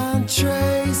to find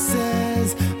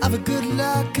traces of a good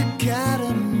luck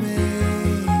academy.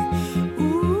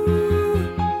 Ooh,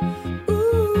 ooh,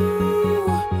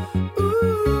 ooh.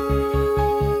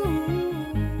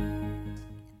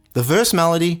 The verse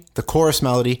melody, the chorus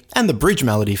melody, and the bridge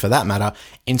melody for that matter,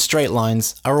 in Straight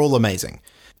Lines are all amazing.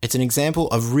 It's an example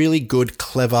of really good,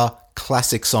 clever,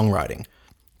 classic songwriting.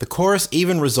 The chorus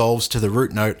even resolves to the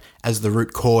root note as the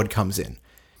root chord comes in.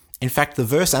 In fact, the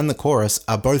verse and the chorus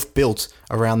are both built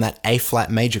around that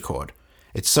A-flat major chord.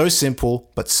 It's so simple,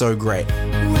 but so great.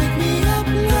 Wake me up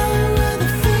low with a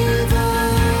fever,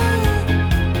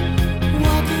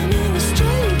 walking in a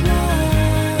straight line.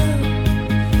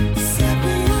 Set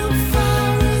me on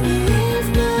fire in the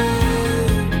evening,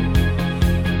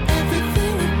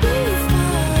 everything will be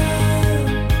fine.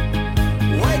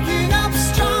 Waking up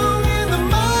strong in the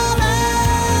morning,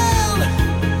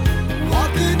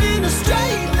 walking in a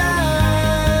straight line.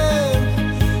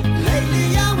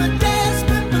 Lately I'm a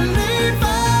desperate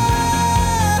believer,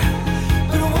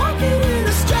 but walking in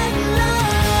a straight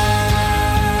line.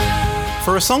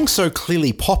 For a song so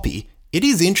clearly poppy, it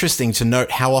is interesting to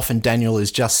note how often Daniel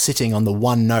is just sitting on the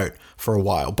one note for a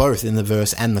while, both in the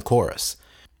verse and the chorus.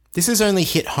 This is only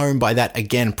hit home by that,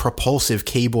 again, propulsive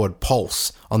keyboard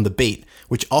pulse on the beat,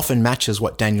 which often matches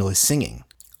what Daniel is singing.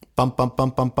 Bum bum bum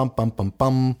bum bum bum bum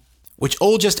bum. Which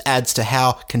all just adds to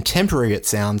how contemporary it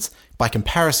sounds by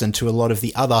comparison to a lot of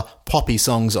the other poppy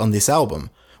songs on this album,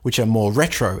 which are more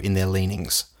retro in their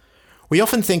leanings. We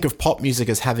often think of pop music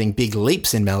as having big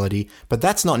leaps in melody, but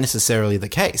that's not necessarily the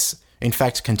case. In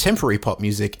fact, contemporary pop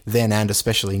music, then and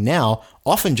especially now,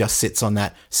 often just sits on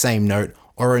that same note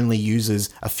or only uses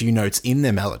a few notes in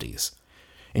their melodies.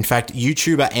 In fact,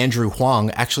 YouTuber Andrew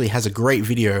Huang actually has a great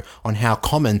video on how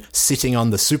common sitting on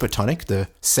the supertonic, the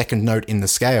second note in the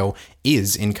scale,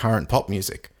 is in current pop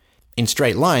music. In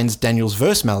Straight Lines, Daniel's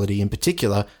verse melody in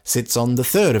particular sits on the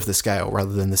third of the scale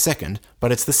rather than the second,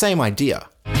 but it's the same idea.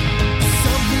 Something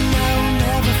I'll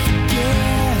never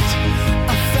forget.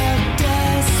 I felt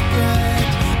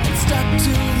desperate and stuck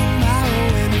to the marrow,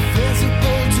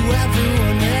 invisible to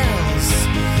everyone else.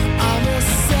 I'm a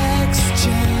sex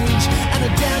change and a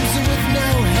damsel with no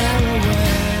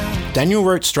heroin. Daniel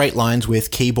wrote Straight Lines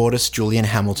with keyboardist Julian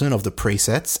Hamilton of the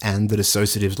Presets and the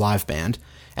Dissociatives live band,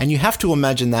 and you have to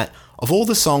imagine that of all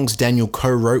the songs Daniel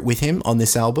co-wrote with him on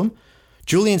this album,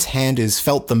 Julian's hand is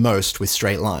felt the most with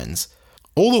Straight Lines.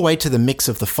 All the way to the mix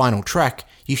of the final track,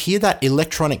 you hear that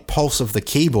electronic pulse of the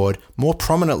keyboard more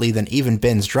prominently than even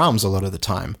Ben's drums a lot of the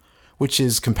time, which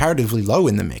is comparatively low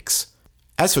in the mix.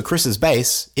 As for Chris's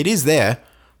bass, it is there,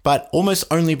 but almost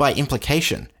only by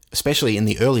implication, especially in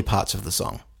the early parts of the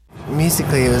song.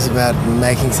 Musically, it was about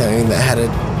making something that had a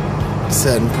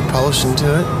certain propulsion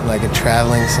to it, like a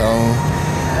travelling song,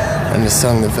 and a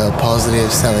song that felt positive,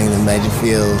 something that made you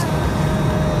feel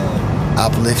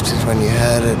uplifted when you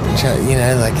heard it, you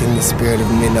know, like in the spirit of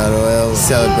Midnight Oil,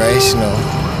 celebrational.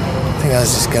 I think I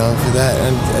was just going for that,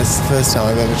 and it's the first time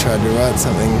I've ever tried to write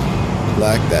something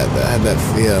like that had that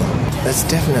feel. That's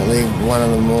definitely one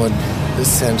of the more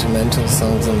sentimental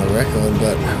songs on the record,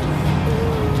 but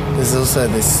there's also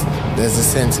there's a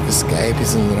sense of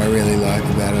escapism that I really like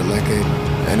about it, like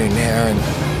an inherent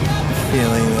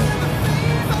feeling that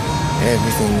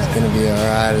everything's going to be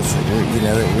alright. It's, you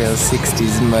know, that real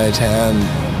 60s Motown,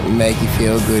 make you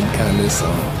feel good kind of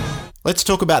song. Let's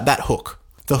talk about that hook.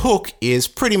 The hook is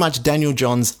pretty much Daniel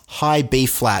John's high B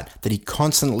flat that he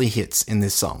constantly hits in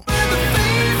this song.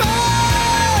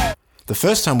 The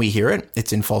first time we hear it,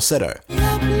 it's in falsetto.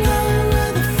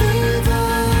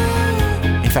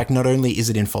 In fact, not only is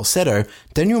it in falsetto,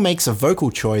 Daniel makes a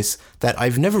vocal choice that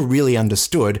I've never really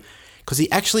understood, because he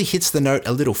actually hits the note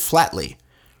a little flatly.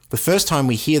 The first time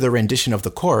we hear the rendition of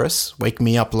the chorus, Wake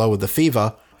Me Up Low with the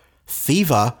Fever,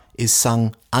 fever is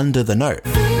sung under the note.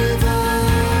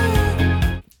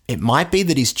 It might be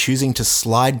that he's choosing to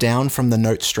slide down from the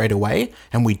note straight away,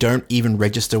 and we don't even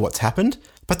register what's happened,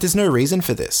 But there's no reason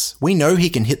for this. We know he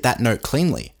can hit that note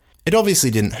cleanly. It obviously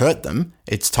didn't hurt them.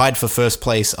 It's tied for first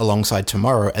place alongside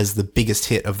Tomorrow as the biggest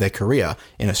hit of their career,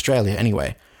 in Australia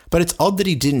anyway. But it's odd that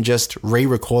he didn't just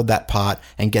re-record that part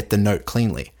and get the note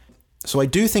cleanly. So I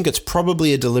do think it's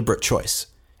probably a deliberate choice.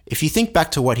 If you think back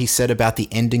to what he said about the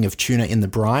ending of Tuna in the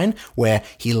Brine, where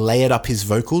he layered up his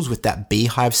vocals with that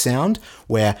beehive sound,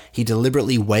 where he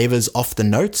deliberately wavers off the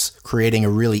notes, creating a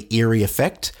really eerie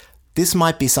effect, this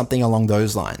might be something along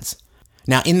those lines.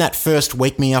 Now, in that first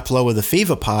Wake Me Up Lower the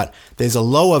Fever part, there's a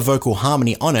lower vocal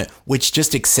harmony on it, which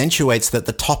just accentuates that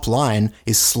the top line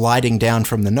is sliding down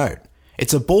from the note.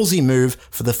 It's a ballsy move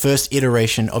for the first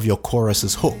iteration of your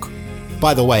chorus's hook.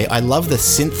 By the way, I love the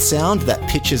synth sound that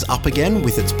pitches up again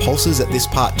with its pulses at this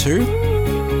part too.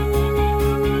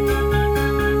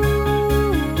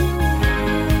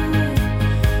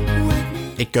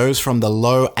 It goes from the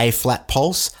low A-flat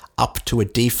pulse up to a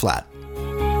D-flat.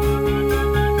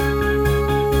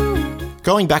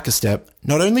 Going back a step,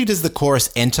 not only does the chorus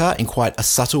enter in quite a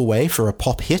subtle way for a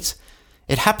pop hit,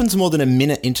 it happens more than a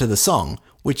minute into the song,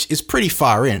 which is pretty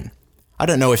far in. I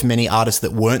don't know if many artists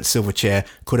that weren't Silverchair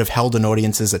could have held an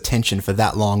audience's attention for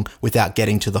that long without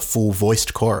getting to the full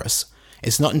voiced chorus.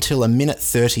 It's not until a minute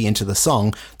 30 into the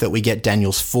song that we get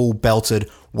Daniel's full belted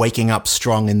Waking Up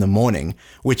Strong in the Morning,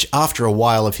 which after a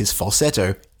while of his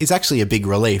falsetto is actually a big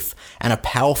relief and a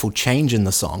powerful change in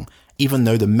the song, even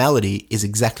though the melody is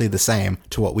exactly the same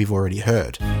to what we've already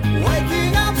heard.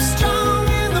 Waking up strong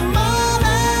in the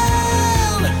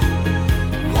morning,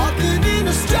 walking in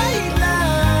a straight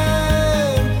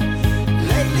line.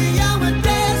 Lately I'm a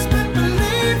desperate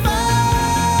believer,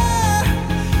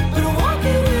 but I'm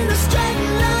walking in a straight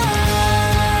line.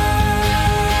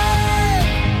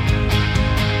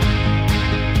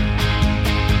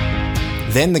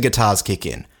 Then the guitars kick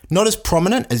in. Not as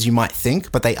prominent as you might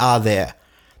think, but they are there.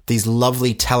 These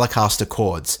lovely Telecaster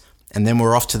chords, and then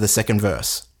we're off to the second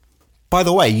verse. By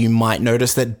the way, you might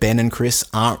notice that Ben and Chris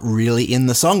aren't really in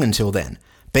the song until then.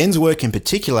 Ben's work in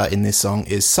particular in this song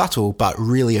is subtle but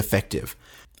really effective.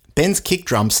 Ben's kick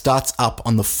drum starts up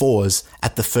on the fours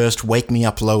at the first Wake Me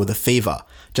Up Lower the Fever,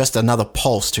 just another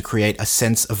pulse to create a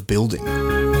sense of building.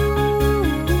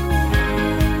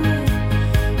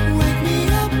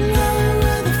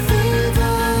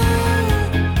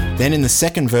 Then in the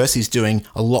second verse he's doing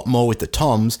a lot more with the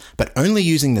toms, but only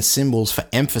using the cymbals for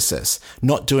emphasis,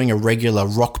 not doing a regular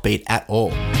rock beat at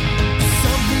all. Something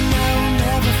I'll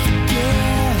never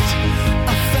forget.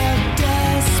 I felt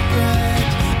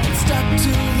desperate and stuck to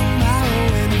the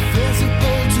marrow and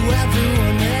invisible to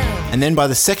everyone else. And then by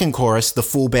the second chorus, the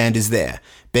full band is there.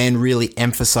 Ben really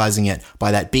emphasizing it by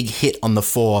that big hit on the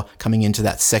 4 coming into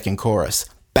that second chorus.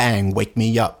 Bang, wake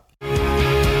me up.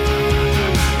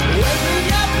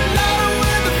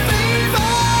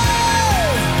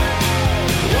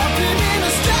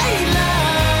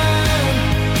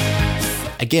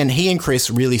 Again, he and Chris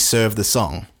really serve the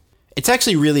song. It's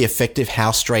actually really effective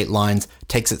how Straight Lines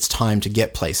takes its time to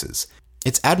get places.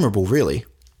 It's admirable, really.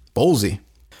 Ballsy.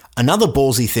 Another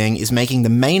ballsy thing is making the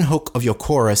main hook of your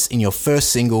chorus in your first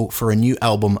single for a new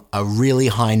album a really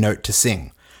high note to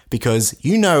sing. Because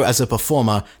you know as a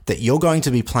performer that you're going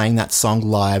to be playing that song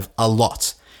live a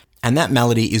lot. And that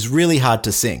melody is really hard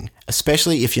to sing,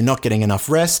 especially if you're not getting enough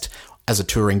rest, as a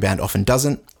touring band often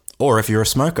doesn't, or if you're a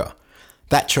smoker.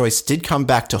 That choice did come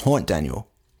back to haunt Daniel,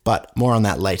 but more on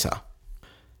that later.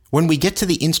 When we get to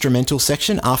the instrumental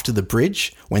section after the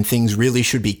bridge, when things really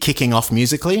should be kicking off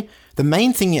musically, the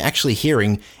main thing you're actually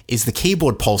hearing is the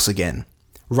keyboard pulse again,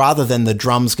 rather than the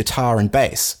drums, guitar, and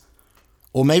bass.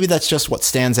 Or maybe that's just what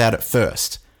stands out at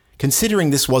first.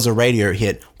 Considering this was a radio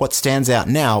hit, what stands out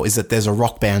now is that there's a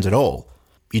rock band at all.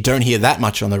 You don't hear that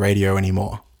much on the radio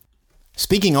anymore.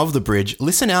 Speaking of the bridge,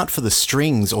 listen out for the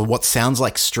strings or what sounds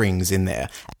like strings in there,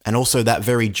 and also that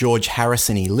very George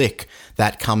Harrison-y lick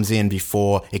that comes in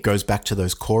before it goes back to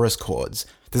those chorus chords.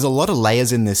 There's a lot of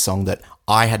layers in this song that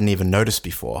I hadn't even noticed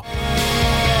before.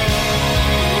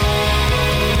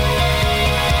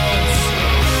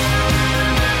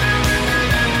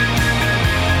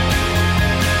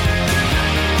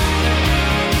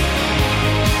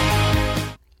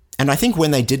 And I think when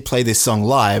they did play this song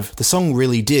live, the song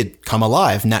really did come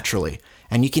alive naturally.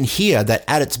 And you can hear that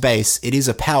at its base, it is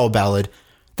a power ballad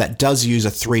that does use a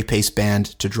 3-piece band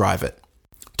to drive it,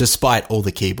 despite all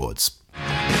the keyboards.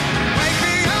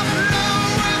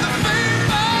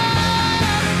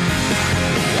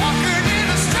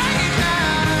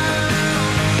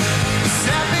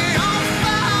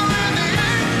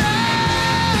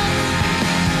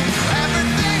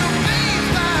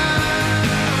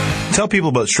 Tell people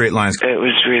about Straight Lines. It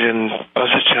was written, I was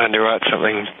a trying to write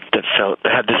something that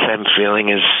had the same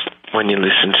feeling as when you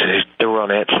listen to the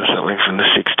Ronettes or something from the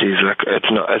 60s. Like,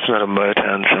 it's not a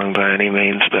Motown song by any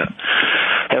means, but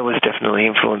it was definitely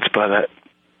influenced by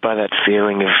that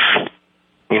feeling of,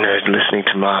 you know, listening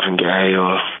to Marvin Gaye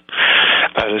or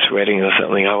Otis Redding or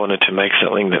something. I wanted to make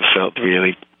something that felt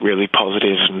really, really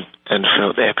positive and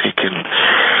felt epic, and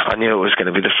I knew it was going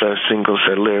to be the first single,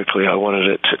 so lyrically I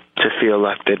wanted it to feel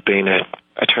like there'd been a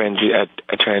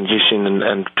transition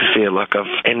and to feel like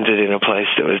I've ended in a place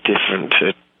that was different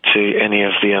to any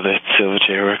of the other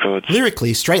Silverchair records.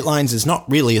 Lyrically, Straight Lines is not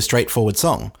really a straightforward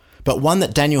song, but one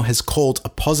that Daniel has called a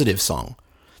positive song.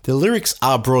 The lyrics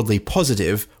are broadly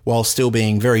positive, while still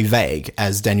being very vague,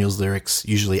 as Daniel's lyrics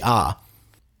usually are.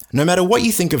 No matter what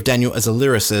you think of Daniel as a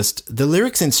lyricist, the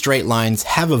lyrics in Straight Lines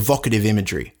have evocative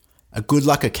imagery. A good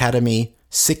luck academy,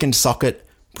 sickened socket,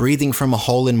 breathing from a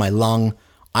hole in my lung,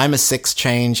 I'm a sex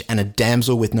change and a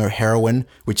damsel with no heroin,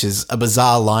 which is a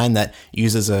bizarre line that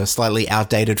uses a slightly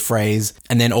outdated phrase,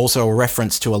 and then also a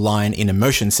reference to a line in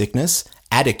Emotion Sickness,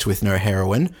 addict with no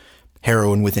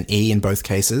heroin with an E in both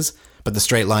cases, but the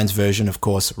Straight Lines version, of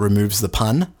course, removes the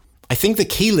pun. I think the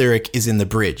key lyric is in the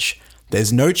bridge.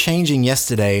 There's no changing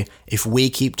yesterday if we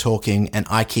keep talking and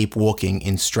I keep walking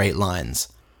in straight lines.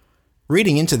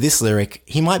 Reading into this lyric,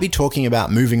 he might be talking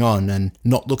about moving on and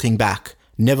not looking back,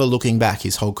 never looking back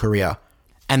his whole career.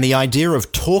 And the idea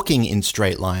of talking in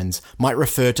straight lines might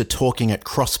refer to talking at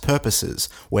cross purposes,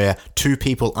 where two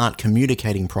people aren't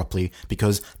communicating properly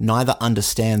because neither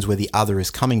understands where the other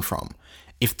is coming from.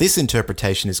 If this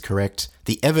interpretation is correct,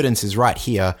 the evidence is right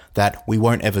here that we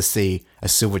won't ever see a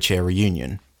Silverchair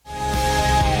reunion.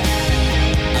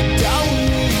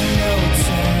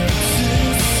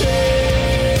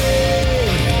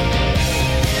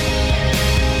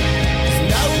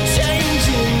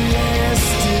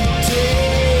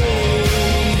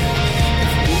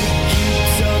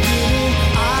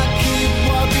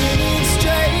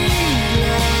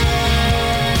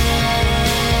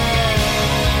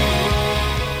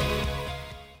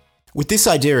 With this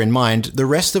idea in mind, the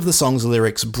rest of the song's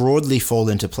lyrics broadly fall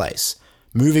into place.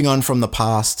 Moving on from the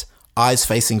past, eyes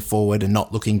facing forward and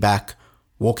not looking back,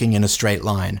 walking in a straight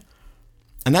line.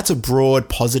 And that's a broad,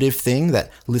 positive thing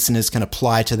that listeners can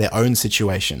apply to their own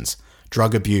situations.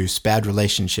 Drug abuse, bad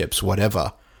relationships,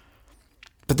 whatever.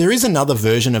 But there is another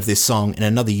version of this song in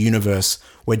another universe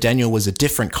where Daniel was a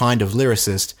different kind of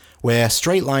lyricist, where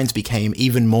Straight Lines became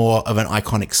even more of an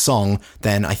iconic song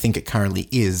than I think it currently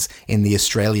is in the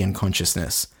Australian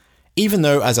consciousness. Even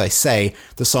though, as I say,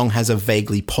 the song has a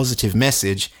vaguely positive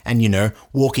message, and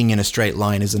walking in a straight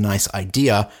line is a nice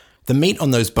idea, the meat on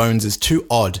those bones is too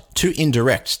odd, too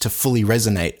indirect to fully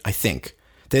resonate, I think.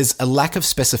 There's a lack of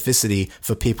specificity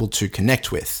for people to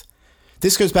connect with.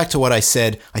 This goes back to what I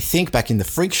said, I think back in the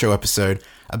Freak Show episode,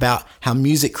 about how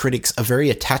music critics are very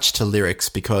attached to lyrics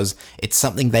because it's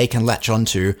something they can latch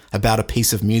onto about a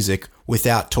piece of music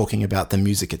without talking about the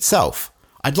music itself.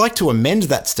 I'd like to amend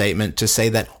that statement to say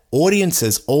that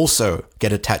audiences also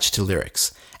get attached to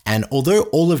lyrics. And although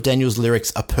all of Daniel's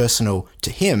lyrics are personal to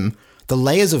him, the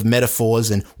layers of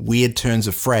metaphors and weird turns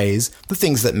of phrase, the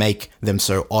things that make them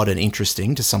so odd and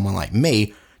interesting to someone like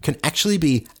me, can actually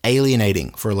be alienating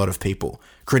for a lot of people,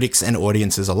 critics and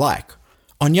audiences alike.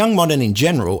 On Young Modern in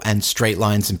general, and Straight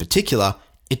Lines in particular,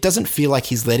 it doesn't feel like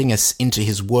he's letting us into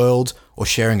his world or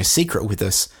sharing a secret with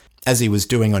us, as he was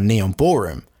doing on Neon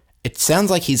Ballroom. It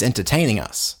sounds like he's entertaining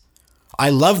us.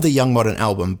 I love the Young Modern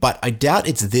album, but I doubt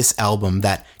it's this album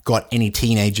that got any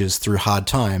teenagers through hard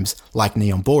times like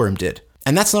Neon Ballroom did.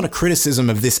 And that's not a criticism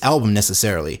of this album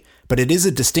necessarily, but it is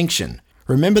a distinction.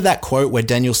 Remember that quote where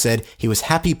Daniel said he was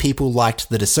happy people liked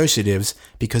the Dissociatives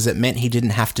because it meant he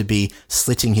didn't have to be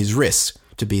slitting his wrists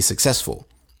to be successful.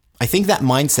 I think that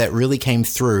mindset really came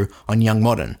through on Young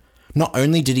Modern. Not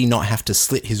only did he not have to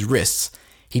slit his wrists,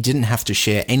 he didn't have to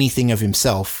share anything of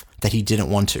himself that he didn't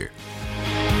want to.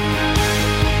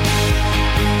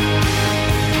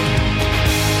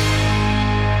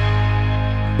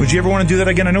 Would you ever want to do that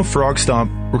again? I know Frog Stomp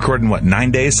recorded in,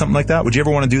 9 days, something like that? Would you ever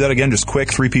want to do that again, just quick,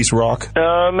 3-piece rock?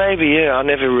 Maybe, yeah. I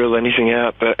never rule anything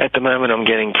out, but at the moment I'm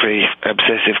getting pretty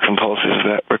obsessive-compulsive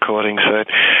about recording, so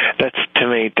to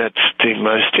me, that's the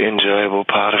most enjoyable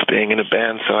part of being in a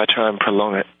band, so I try and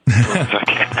prolong it as long as I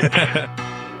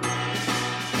can.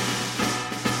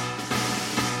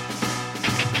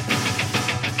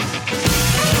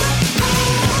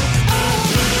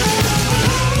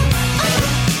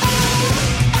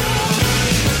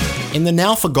 In the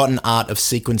now forgotten art of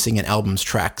sequencing an album's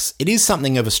tracks, it is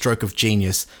something of a stroke of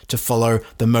genius to follow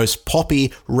the most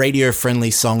poppy, radio-friendly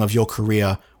song of your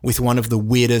career with one of the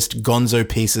weirdest gonzo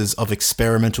pieces of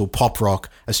experimental pop rock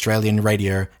Australian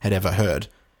radio had ever heard.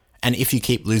 And If You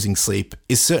Keep Losing Sleep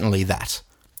is certainly that.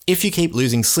 If You Keep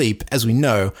Losing Sleep, as we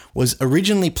know, was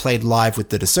originally played live with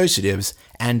the Dissociatives,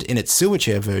 and in its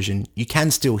Silverchair version, you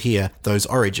can still hear those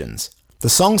origins. The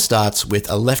song starts with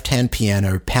a left-hand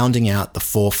piano pounding out the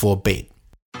 4/4 beat.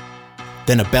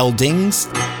 Then a bell dings,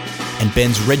 and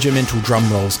Ben's regimental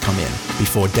drum rolls come in,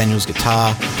 before Daniel's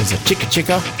guitar does a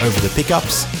chicka-chicka over the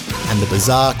pickups, and the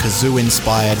bizarre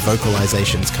kazoo-inspired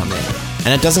vocalizations come in.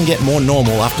 And it doesn't get more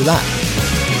normal after that.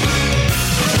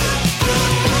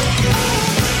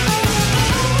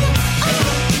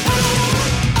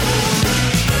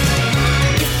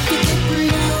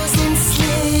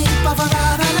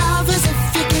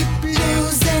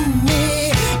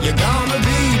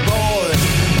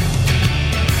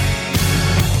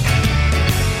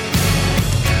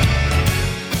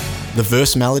 The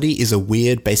verse melody is a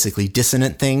weird, basically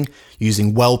dissonant thing,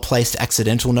 using well-placed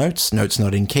accidental notes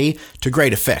not in key, to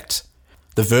great effect.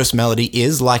 The verse melody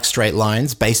is, like Straight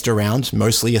Lines, based around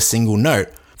mostly a single note,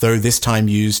 though this time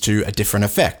used to a different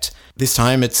effect. This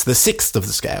time it's the 6th of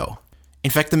the scale.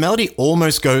 In fact, the melody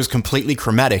almost goes completely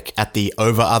chromatic at the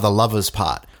Over Other Lovers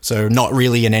part, so not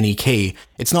really in any key.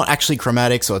 It's not actually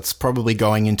chromatic, so it's probably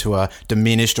going into a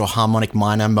diminished or harmonic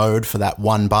minor mode for that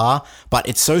one bar, but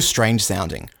it's so strange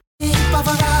sounding.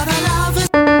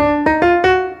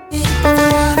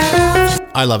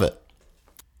 I love it.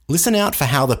 Listen out for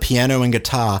how the piano and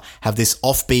guitar have this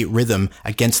offbeat rhythm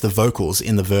against the vocals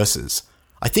in the verses.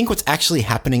 I think what's actually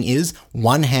happening is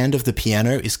one hand of the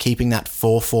piano is keeping that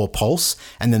 4/4 pulse,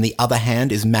 and then the other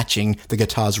hand is matching the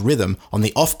guitar's rhythm on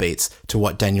the offbeats to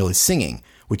what Daniel is singing,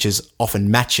 which is often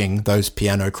matching those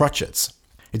piano crotchets.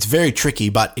 It's very tricky,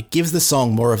 but it gives the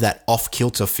song more of that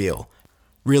off-kilter feel.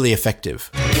 Really effective.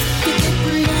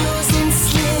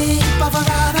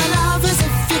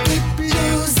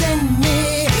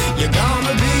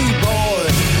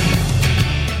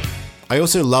 I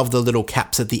also love the little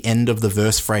caps at the end of the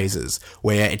verse phrases,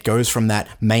 where it goes from that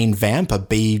main vamp, a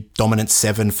B dominant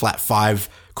 7 flat 5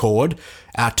 chord,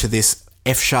 out to this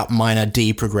F sharp minor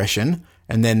D progression,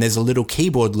 and then there's a little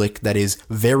keyboard lick that is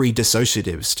very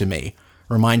Dissociatives to me,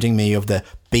 reminding me of the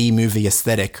B-movie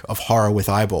aesthetic of Horror with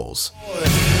Eyeballs.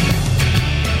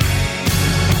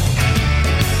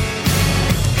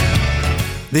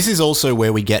 This is also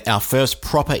where we get our first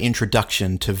proper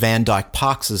introduction to Van Dyke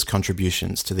Parks'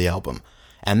 contributions to the album.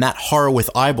 And that Horror with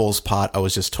Eyeballs part I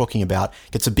was just talking about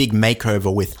gets a big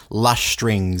makeover with lush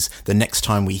strings the next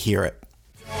time we hear it.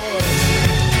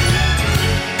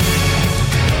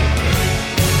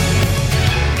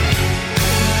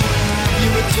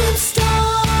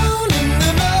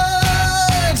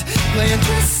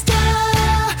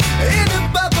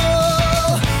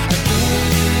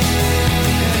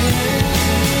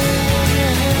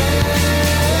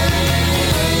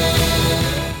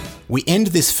 We end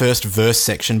this first verse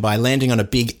section by landing on a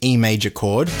big E major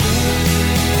chord,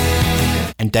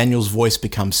 and Daniel's voice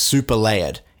becomes super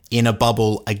layered, in a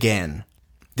bubble again.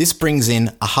 This brings in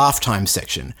a halftime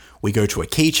section. We go to a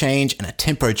key change and a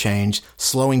tempo change,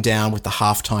 slowing down with the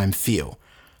halftime feel.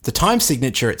 The time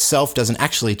signature itself doesn't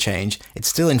actually change, it's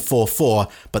still in 4/4,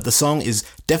 but the song is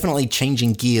definitely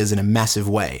changing gears in a massive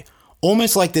way.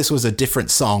 Almost like this was a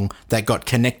different song that got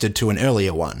connected to an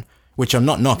earlier one. Which I'm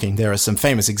not knocking, there are some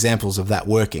famous examples of that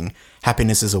working.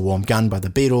 Happiness is a Warm Gun by the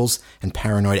Beatles, and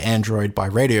Paranoid Android by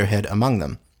Radiohead among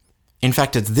them. In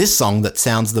fact, it's this song that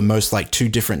sounds the most like two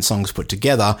different songs put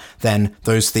together than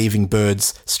Those Thieving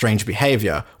Birds' Strange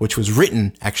Behaviour, which was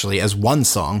written actually as one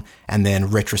song, and then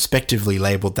retrospectively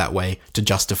labelled that way to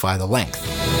justify the length.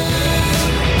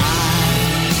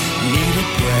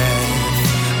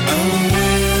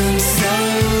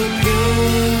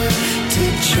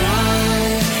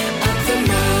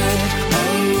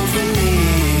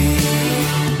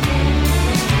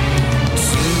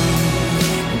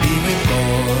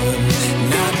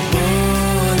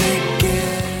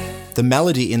 The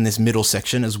melody in this middle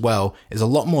section as well is a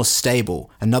lot more stable,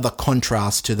 another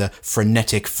contrast to the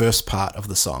frenetic first part of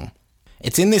the song.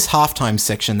 It's in this halftime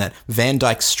section that Van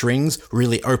Dyke's strings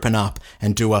really open up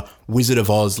and do a Wizard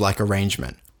of Oz-like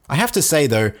arrangement. I have to say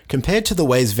though, compared to the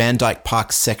ways Van Dyke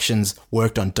Parks' sections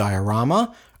worked on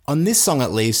Diorama, on this song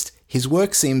at least, his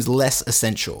work seems less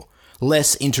essential,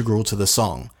 less integral to the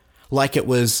song, like it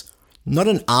was not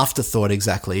an afterthought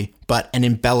exactly, but an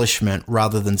embellishment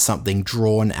rather than something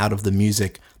drawn out of the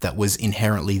music that was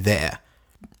inherently there.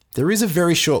 There is a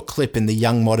very short clip in the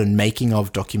Young Modern Making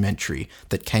Of documentary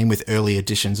that came with early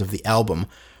editions of the album,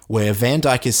 where Van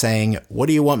Dyke is saying, "What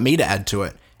do you want me to add to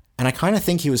it?" And I kind of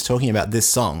think he was talking about this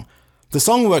song. The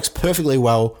song works perfectly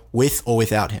well with or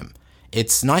without him.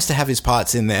 It's nice to have his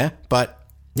parts in there, but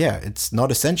yeah, it's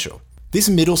not essential. This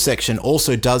middle section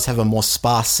also does have a more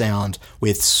sparse sound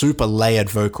with super layered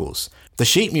vocals. The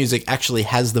sheet music actually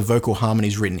has the vocal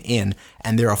harmonies written in,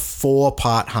 and there are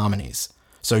 4-part harmonies.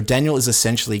 So Daniel is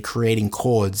essentially creating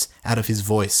chords out of his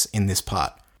voice in this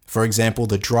part. For example,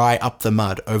 the Dry Up the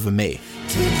Mud Over Me.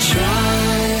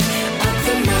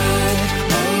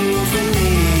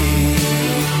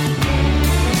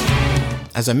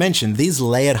 As I mentioned, these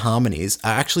layered harmonies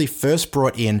are actually first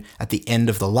brought in at the end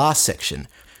of the last section,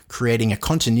 creating a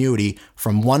continuity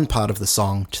from one part of the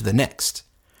song to the next.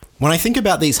 When I think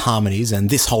about these harmonies, and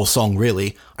this whole song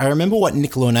really, I remember what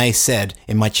Nick Launay said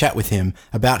in my chat with him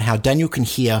about how Daniel can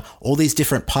hear all these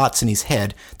different parts in his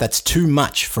head that's too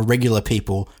much for regular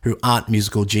people who aren't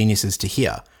musical geniuses to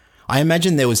hear. I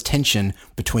imagine there was tension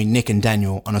between Nick and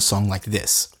Daniel on a song like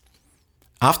this.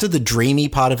 After the dreamy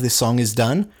part of this song is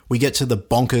done, we get to the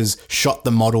bonkers Shot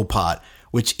the Model part,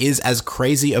 which is as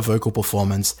crazy a vocal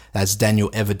performance as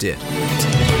Daniel ever did.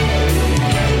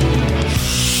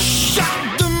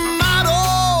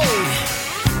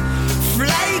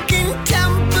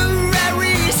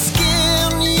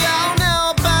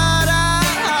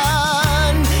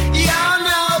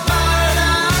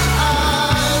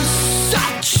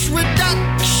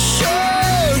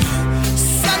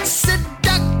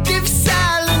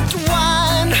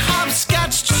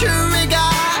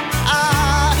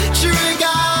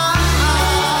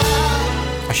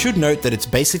 I should note that it's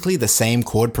basically the same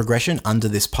chord progression under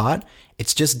this part,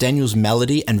 it's just Daniel's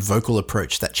melody and vocal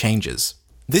approach that changes.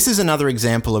 This is another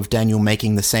example of Daniel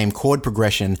making the same chord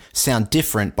progression sound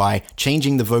different by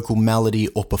changing the vocal melody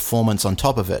or performance on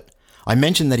top of it. I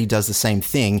mentioned that he does the same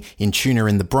thing in Tuna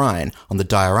in the Brine on the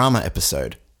Diorama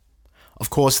episode. Of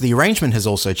course, the arrangement has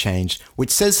also changed, which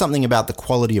says something about the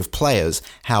quality of players,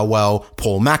 how well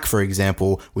Paul Mac, for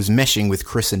example, was meshing with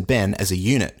Chris and Ben as a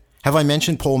unit. Have I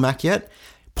mentioned Paul Mac yet?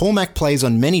 Paul Mac plays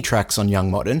on many tracks on Young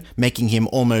Modern, making him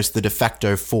almost the de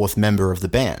facto 4th member of the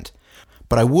band.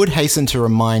 But I would hasten to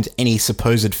remind any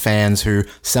supposed fans who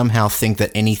somehow think that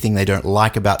anything they don't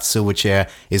like about Silverchair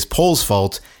is Paul's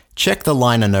fault, check the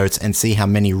liner notes and see how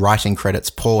many writing credits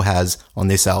Paul has on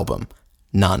this album.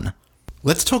 None.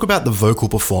 Let's talk about the vocal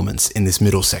performance in this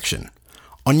middle section.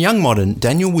 On Young Modern,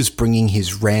 Daniel was bringing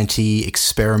his ranty,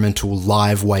 experimental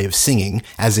live way of singing,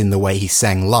 as in the way he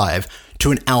sang live,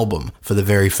 to an album for the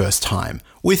very first time,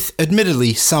 with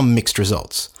admittedly some mixed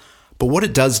results. But what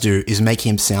it does do is make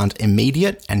him sound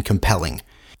immediate and compelling.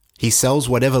 He sells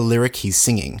whatever lyric he's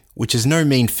singing, which is no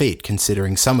mean feat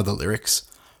considering some of the lyrics.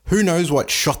 Who knows what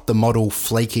shot the model,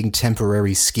 flaking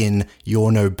temporary skin,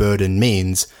 you're no burden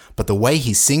means, but the way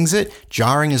he sings it,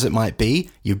 jarring as it might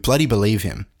be, you bloody believe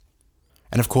him.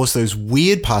 And of course those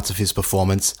weird parts of his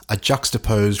performance are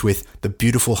juxtaposed with the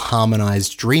beautiful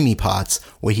harmonized dreamy parts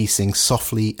where he sings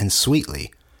softly and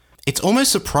sweetly. It's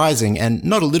almost surprising and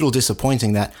not a little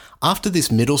disappointing that after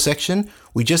this middle section,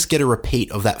 we just get a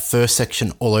repeat of that first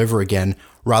section all over again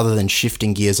rather than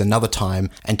shifting gears another time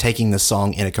and taking the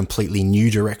song in a completely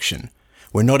new direction.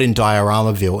 We're not in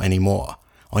Dioramaville anymore.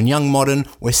 On Young Modern,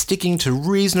 we're sticking to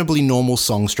reasonably normal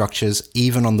song structures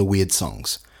even on the weird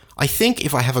songs. I think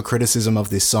if I have a criticism of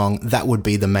this song, that would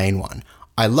be the main one.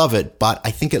 I love it, but I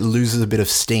think it loses a bit of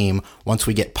steam once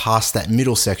we get past that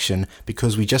middle section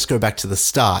because we just go back to the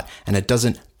start and it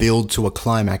doesn't build to a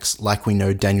climax like we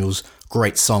know Daniel's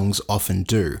great songs often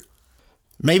do.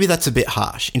 Maybe that's a bit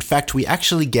harsh. In fact, we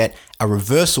actually get a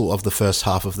reversal of the first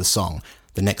half of the song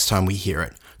the next time we hear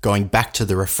it, going back to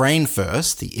the refrain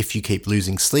first, the If You Keep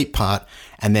Losing Sleep part,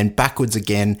 and then backwards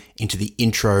again into the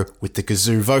intro with the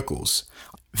kazoo vocals.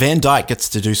 Van Dyke gets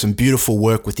to do some beautiful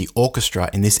work with the orchestra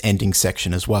in this ending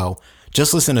section as well.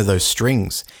 Just listen to those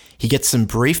strings. He gets some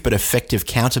brief but effective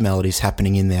counter melodies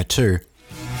happening in there too.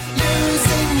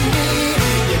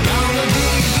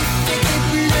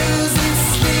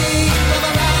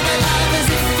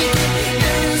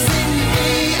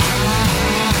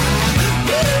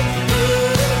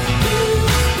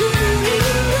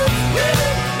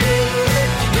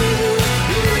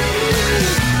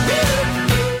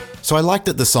 So I like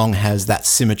that the song has that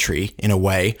symmetry in a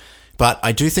way, but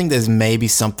I do think there's maybe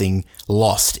something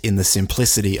lost in the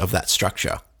simplicity of that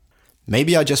structure.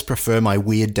 Maybe I just prefer my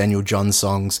weird Daniel John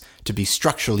songs to be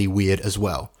structurally weird as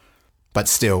well. But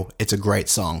still, it's a great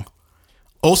song.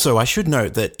 Also, I should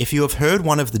note that if you have heard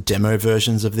one of the demo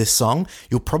versions of this song,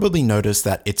 you'll probably notice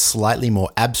that it's slightly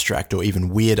more abstract or even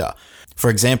weirder. For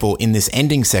example, in this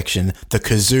ending section, the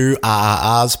kazoo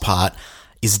ah-ah-ahs part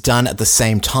is done at the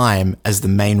same time as the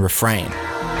main refrain.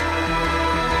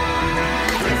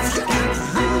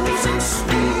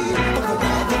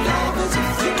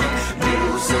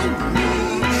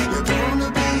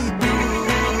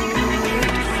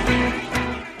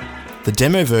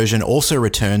 demo version also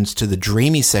returns to the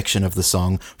dreamy section of the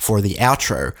song for the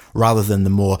outro, rather than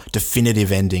the more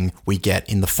definitive ending we get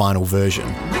in the final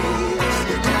version.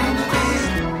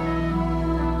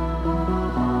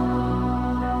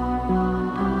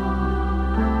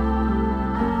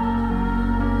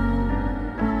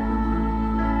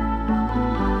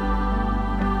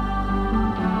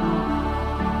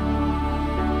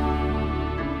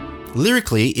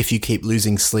 Lyrically, If You Keep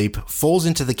Losing Sleep falls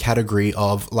into the category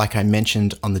of, like I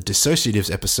mentioned on the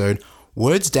Dissociatives episode,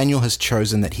 words Daniel has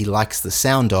chosen that he likes the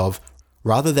sound of,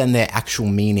 rather than their actual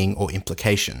meaning or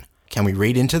implication. Can we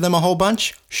read into them a whole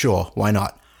bunch? Sure, why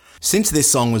not? Since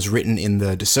this song was written in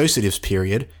the Dissociatives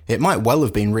period, it might well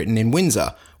have been written in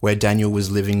Windsor, where Daniel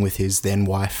was living with his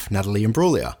then-wife, Natalie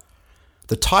Imbruglia.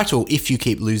 The title, If You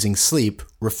Keep Losing Sleep,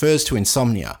 refers to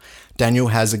insomnia. Daniel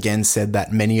has again said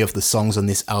that many of the songs on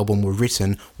this album were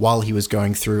written while he was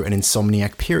going through an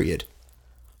insomniac period.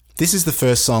 This is the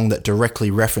first song that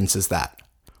directly references that.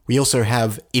 We also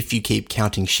have If You Keep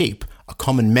Counting Sheep, a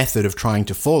common method of trying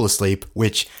to fall asleep,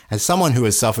 which, as someone who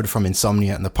has suffered from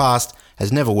insomnia in the past,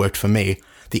 has never worked for me.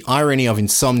 The irony of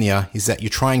insomnia is that you're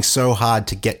trying so hard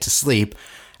to get to sleep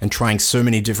and trying so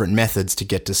many different methods to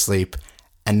get to sleep,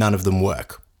 and none of them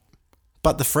work.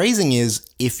 But the phrasing is,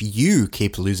 if you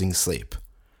keep losing sleep.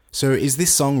 So is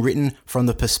this song written from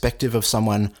the perspective of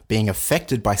someone being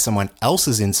affected by someone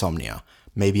else's insomnia,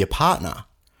 maybe a partner?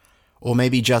 Or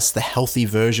maybe just the healthy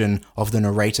version of the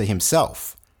narrator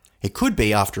himself? It could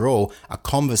be, after all, a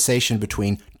conversation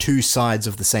between two sides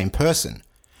of the same person.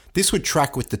 This would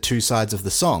track with the two sides of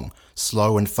the song,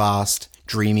 slow and fast,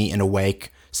 dreamy and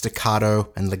awake, staccato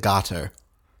and legato.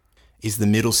 Is the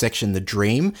middle section the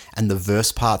dream and the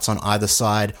verse parts on either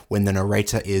side when the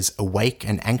narrator is awake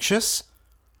and anxious?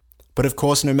 But of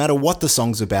course, no matter what the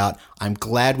song's about, I'm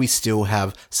glad we still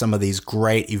have some of these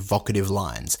great evocative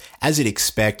lines. As you'd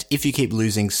expect, If You Keep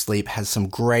Losing Sleep has some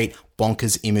great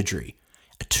bonkers imagery.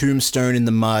 A tombstone in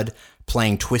the mud,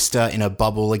 playing Twister in a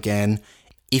bubble again.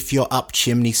 If you're up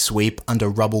chimney sweep under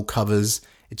rubble covers.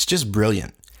 It's just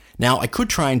brilliant. Now, I could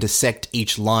try and dissect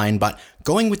each line, but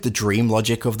going with the dream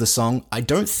logic of the song, I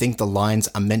don't think the lines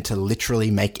are meant to literally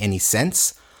make any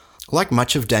sense. Like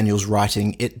much of Daniel's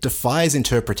writing, it defies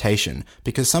interpretation,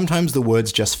 because sometimes the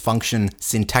words just function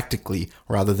syntactically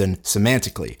rather than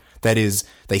semantically. That is,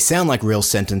 they sound like real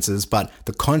sentences, but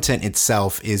the content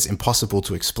itself is impossible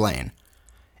to explain.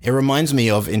 It reminds me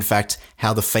of, in fact,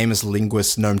 how the famous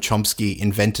linguist Noam Chomsky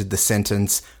invented the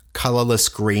sentence, "Colorless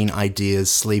green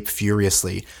ideas sleep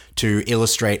furiously," to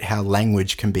illustrate how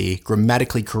language can be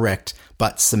grammatically correct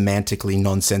but semantically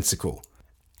nonsensical.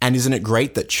 And isn't it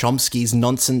great that Chomsky's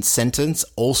nonsense sentence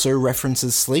also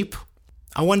references sleep?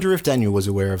 I wonder if Daniel was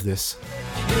aware of this.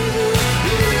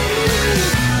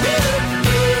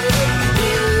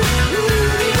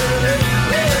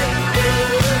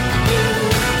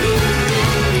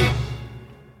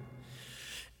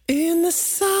 In the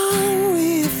song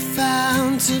we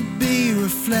found to be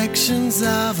reflections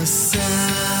of a sound.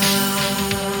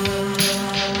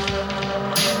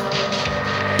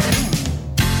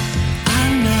 I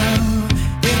know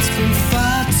it's been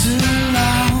far too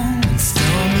long in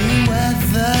stormy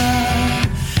weather.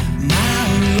 My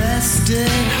arrested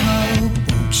hope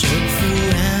won't choke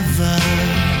forever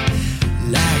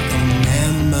like a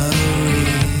memory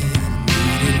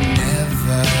needed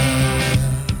never.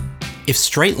 If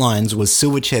Straight Lines was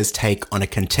Silverchair's take on a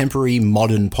contemporary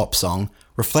modern pop song,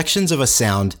 Reflections of a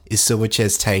Sound is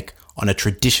Silverchair's take on a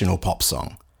traditional pop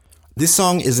song. This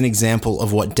song is an example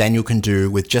of what Daniel can do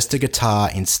with just a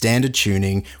guitar in standard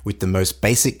tuning with the most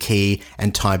basic key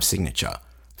and time signature.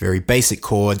 Very basic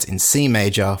chords in C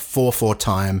major, 4/4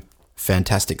 time,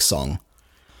 fantastic song.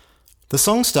 The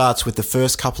song starts with the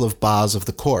first couple of bars of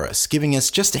the chorus, giving us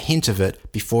just a hint of it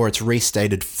before it's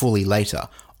restated fully later,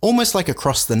 almost like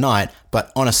Across the Night,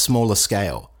 but on a smaller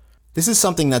scale. This is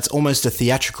something that's almost a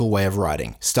theatrical way of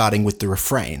writing, starting with the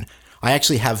refrain. I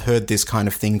actually have heard this kind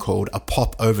of thing called a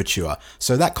pop overture,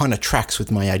 so that kind of tracks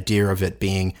with my idea of it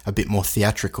being a bit more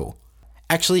theatrical.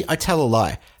 Actually, I tell a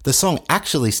lie. The song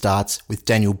actually starts with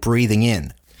Daniel breathing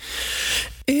in.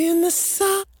 In the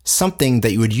sun. Something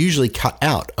that you would usually cut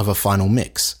out of a final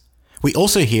mix. We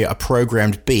also hear a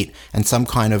programmed beat and some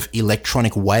kind of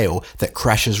electronic wail that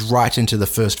crashes right into the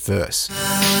first verse.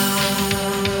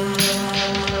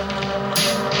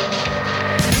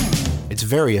 It's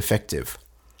very effective.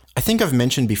 I think I've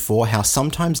mentioned before how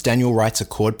sometimes Daniel writes a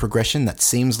chord progression that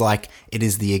seems like it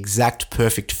is the exact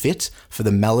perfect fit for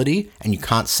the melody and you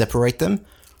can't separate them.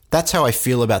 That's how I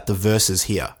feel about the verses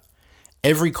here.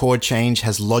 Every chord change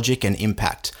has logic and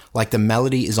impact, like the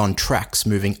melody is on tracks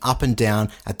moving up and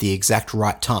down at the exact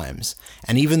right times.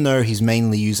 And even though he's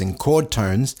mainly using chord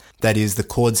tones, that is, the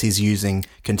chords he's using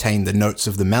contain the notes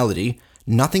of the melody,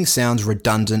 nothing sounds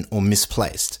redundant or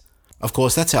misplaced. Of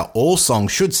course, that's how all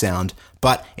songs should sound,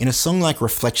 but in a song like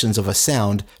Reflections of a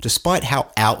Sound, despite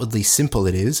how outwardly simple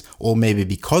it is, or maybe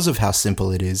because of how simple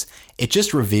it is, it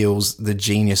just reveals the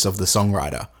genius of the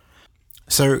songwriter.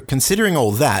 So, considering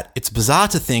all that, it's bizarre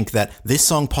to think that this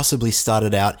song possibly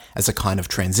started out as a kind of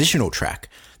transitional track.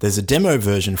 There's a demo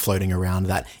version floating around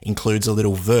that includes a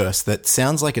little verse that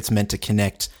sounds like it's meant to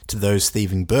connect to Those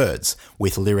Thieving Birds,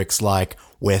 with lyrics like,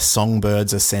 where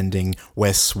songbirds are sending,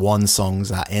 where swan songs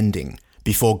are ending,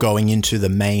 before going into the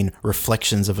main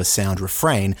Reflections of a Sound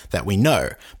refrain that we know,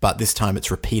 but this time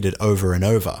it's repeated over and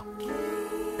over.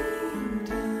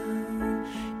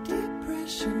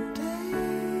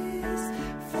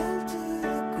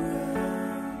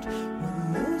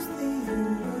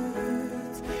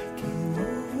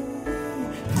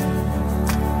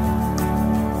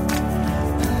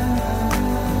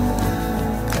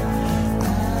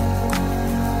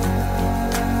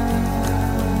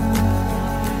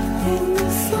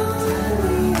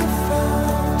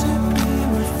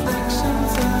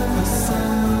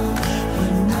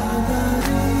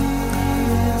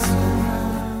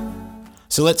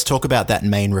 So let's talk about that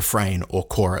main refrain or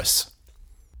chorus.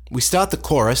 We start the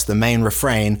chorus, the main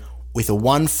refrain, with a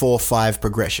 1-4-5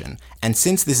 progression, and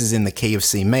since this is in the key of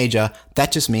C major,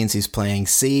 that just means he's playing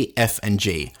C, F and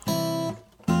G.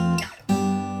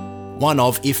 One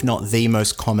of, if not the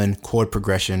most common chord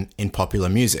progression in popular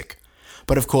music.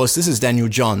 But of course, this is Daniel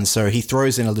Johns, so he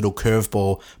throws in a little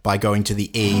curveball by going to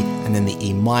the E and then the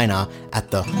E minor at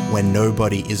the when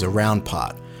nobody is around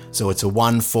part. So it's a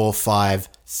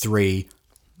 1-4-5-3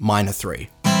 minor 3.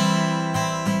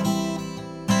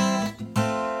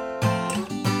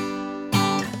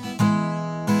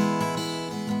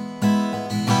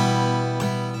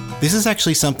 This is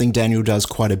actually something Daniel does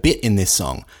quite a bit in this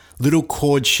song. Little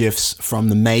chord shifts from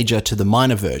the major to the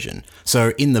minor version.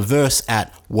 So in the verse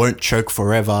at won't choke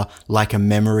forever, like a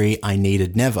memory I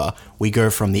needed never, we go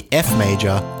from the F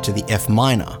major to the F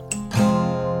minor.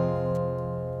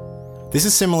 This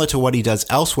is similar to what he does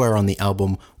elsewhere on the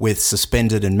album with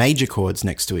suspended and major chords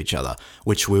next to each other,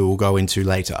 which we will go into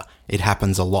later. It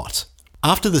happens a lot.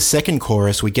 After the second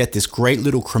chorus, we get this great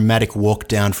little chromatic walk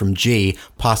down from G,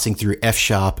 passing through F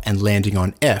sharp and landing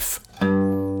on F.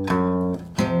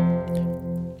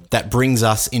 That brings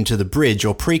us into the bridge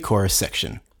or pre-chorus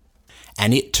section.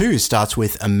 And it too starts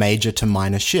with a major to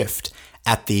minor shift.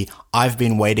 At the I've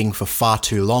been waiting for far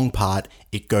too long part,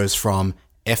 it goes from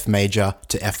F major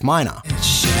to F minor.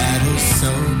 Shadows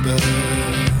sober.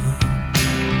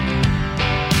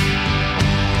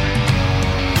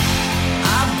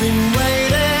 I've been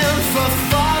waiting for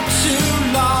far too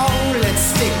long. Let's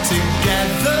stick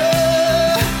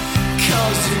together,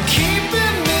 'cause you're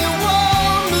keeping me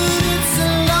warm, but it's a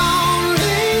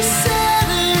lonely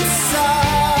setting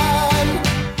sun.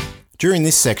 During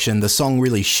this section, the song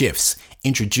really shifts,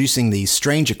 introducing these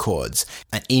stranger chords,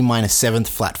 an E minor 7th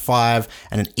flat 5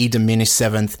 and an E diminished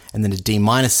 7th and then a D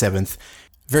minor 7th,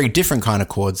 very different kind of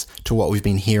chords to what we've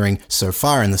been hearing so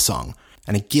far in the song,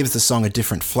 and it gives the song a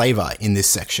different flavour in this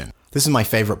section. This is my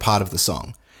favourite part of the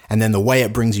song, and then the way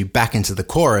it brings you back into the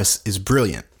chorus is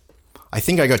brilliant. I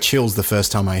think I got chills the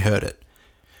first time I heard it.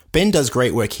 Ben does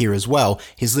great work here as well,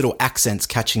 his little accents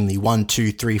catching the 1,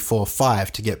 2, 3, 4,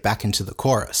 5 to get back into the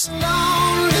chorus.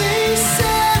 Lonely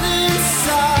setting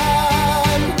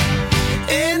sun.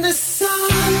 In the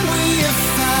sun we have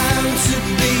found to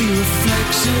be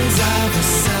reflections of a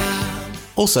sound.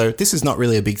 Also, this is not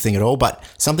really a big thing at all, but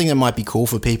something that might be cool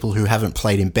for people who haven't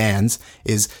played in bands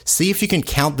is see if you can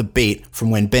count the beat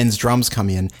from when Ben's drums come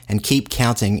in and keep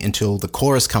counting until the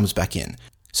chorus comes back in.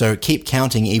 So keep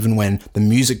counting even when the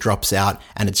music drops out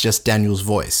and it's just Daniel's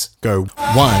voice. Go 1,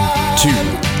 2,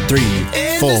 3,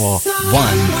 4,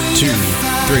 1, 2,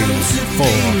 3, 4.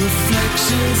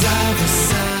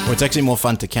 Or it's actually more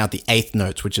fun to count the eighth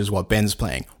notes, which is what Ben's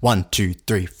playing. 1, 2,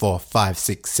 3, 4, 5,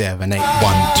 6, 7, 8.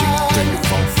 1, 2, 3,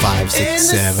 4, 5, 6,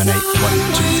 7, 8. 1, 2,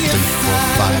 3, 4,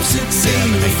 5, 6,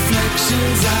 7, 8.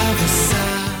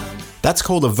 That's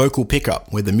called a vocal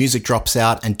pickup, where the music drops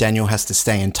out and Daniel has to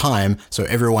stay in time so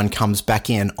everyone comes back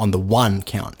in on the 1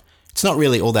 count. It's not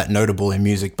really all that notable in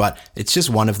music, but it's just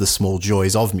one of the small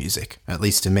joys of music, at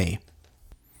least to me.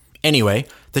 Anyway,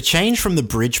 the change from the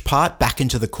bridge part back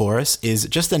into the chorus is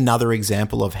just another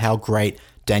example of how great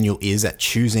Daniel is at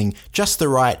choosing just the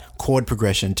right chord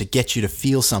progression to get you to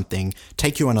feel something,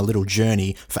 take you on a little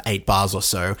journey for 8 bars or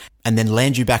so, and then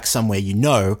land you back somewhere you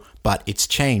know, but it's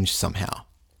changed somehow.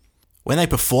 When they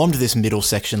performed this middle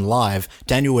section live,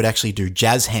 Daniel would actually do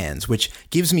jazz hands, which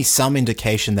gives me some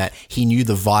indication that he knew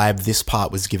the vibe this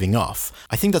part was giving off.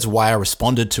 I think that's why I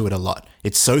responded to it a lot.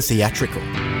 It's so theatrical.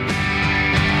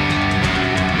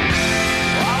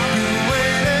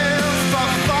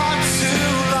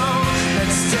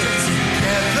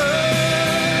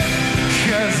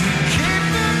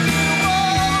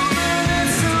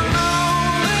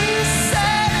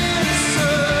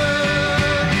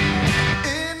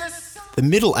 The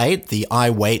middle 8, the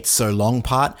I Wait So Long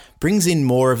part, brings in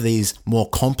more of these more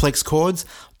complex chords,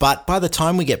 but by the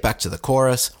time we get back to the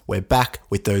chorus, we're back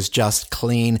with those just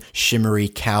clean, shimmery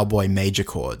cowboy major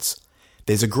chords.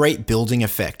 There's a great building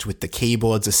effect with the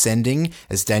keyboards ascending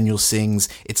as Daniel sings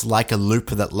 "It's like a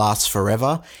loop that lasts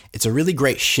forever." It's a really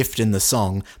great shift in the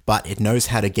song, but it knows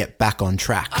how to get back on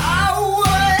track. I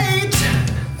wait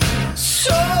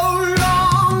so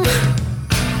long.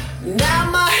 Now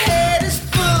my head is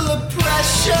full of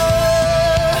pressure.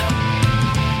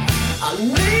 I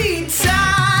need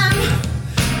time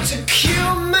to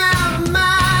cure my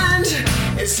mind.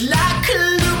 It's like a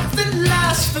loop that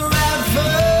lasts forever.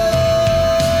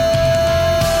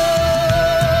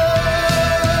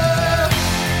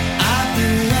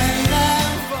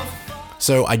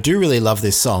 So I do really love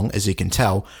this song, as you can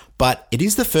tell, but it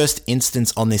is the first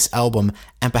instance on this album,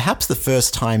 and perhaps the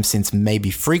first time since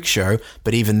maybe Freak Show,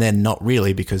 but even then not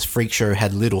really, because Freak Show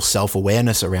had little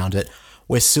self-awareness around it,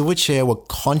 where Silverchair were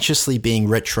consciously being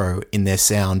retro in their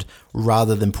sound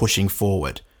rather than pushing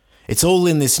forward. It's all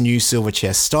in this new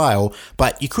Silverchair style,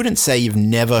 but you couldn't say you've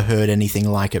never heard anything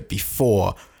like it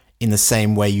before, in the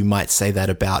same way you might say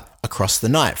that about Across the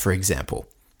Night, for example.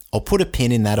 I'll put a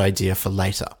pin in that idea for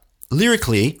later.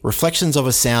 Lyrically, Reflections of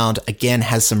a Sound again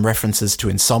has some references to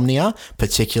insomnia,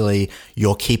 particularly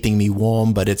 "You're keeping me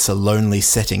warm, but it's a lonely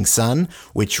setting sun,"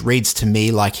 which reads to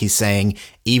me like he's saying,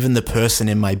 even the person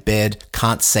in my bed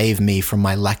can't save me from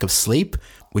my lack of sleep,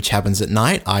 which happens at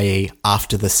night, i.e.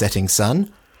 after the setting sun.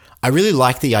 I really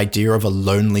like the idea of a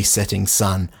lonely setting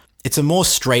sun. It's a more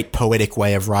straight poetic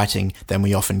way of writing than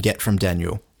we often get from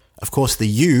Daniel. Of course, the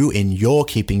 "you" in "You're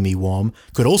keeping me warm"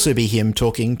 could also be him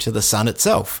talking to the sun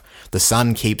itself. The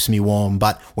sun keeps me warm,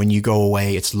 but when you go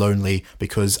away, it's lonely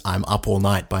because I'm up all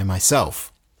night by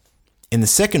myself. In the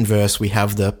second verse, we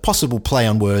have the possible play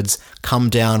on words, "come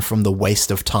down from the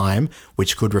waste of time,"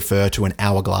 which could refer to an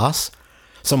hourglass.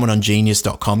 Someone on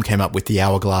Genius.com came up with the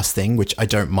hourglass thing, which I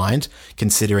don't mind,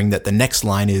 considering that the next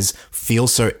line is, "feel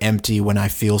so empty when I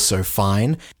feel so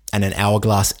fine," and an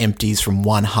hourglass empties from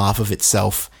one half of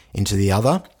itself into the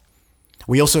other.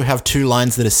 We also have 2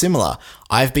 lines that are similar.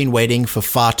 "I've been waiting for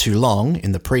far too long"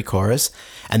 in the pre-chorus,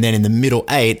 and then in the middle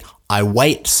 8, "I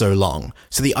wait so long."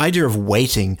 So the idea of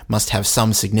waiting must have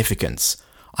some significance.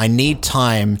 "I need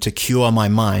time to cure my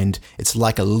mind. It's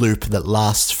like a loop that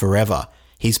lasts forever."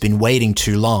 He's been waiting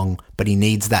too long, but he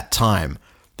needs that time.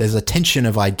 There's a tension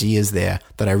of ideas there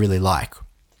that I really like.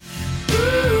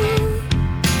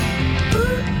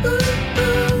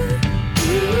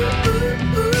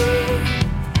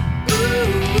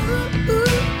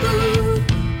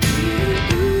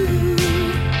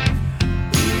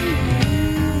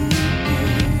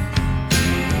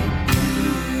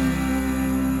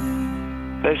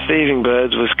 Those Thieving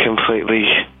Birds was completely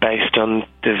based on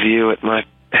the view at my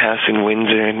house in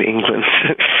Windsor in England.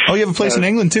 Oh, you have a place in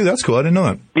England too? That's cool. I didn't know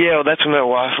that. Yeah, well, that's where my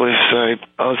wife lives. So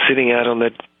I was sitting out on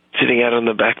the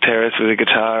back terrace with a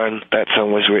guitar, and that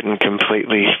song was written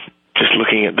completely just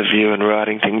looking at the view and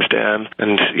writing things down.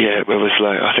 And yeah, it was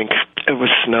like, I think it was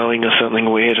snowing or something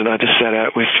weird, and I just sat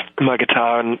out with my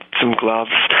guitar and some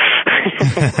gloves.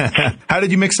 How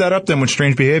did you mix that up then with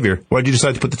Strange Behavior? Why did you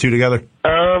decide to put the 2 together?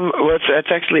 Well,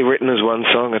 it's actually written as one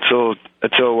song. It's all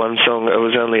one song. It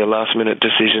was only a last-minute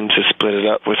decision to split it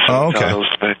up with some titles,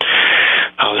 but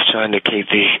I was trying to keep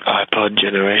the iPod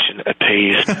generation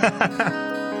appeased.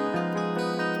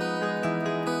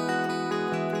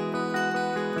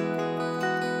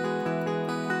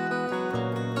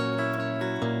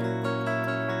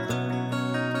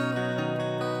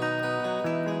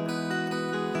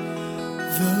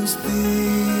 Those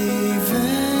thieving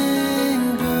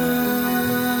birds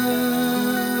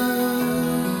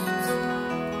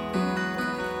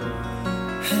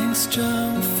hang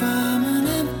strong from an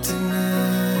empty nest.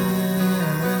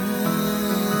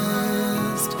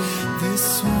 This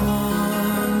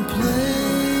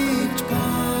swarm-plagued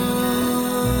pond.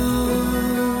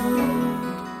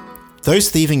 Those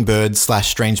Thieving Birds /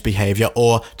 Strange Behavior,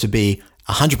 or to be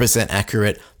 100%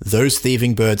 accurate. Those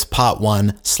Thieving Birds Part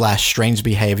 1 / Strange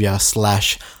Behaviour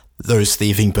 / Those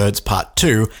Thieving Birds Part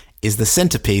 2 is the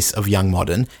centerpiece of Young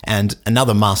Modern and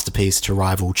another masterpiece to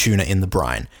rival Tuna in the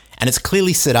Brine. And it's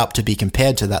clearly set up to be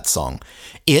compared to that song.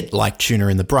 It, like Tuna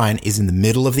in the Brine, is in the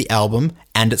middle of the album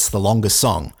and it's the longest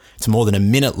song. It's more than a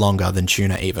minute longer than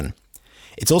Tuna even.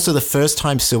 It's also the first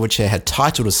time Silverchair had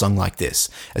titled a song like this,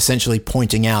 essentially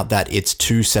pointing out that it's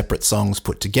two separate songs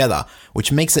put together,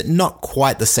 which makes it not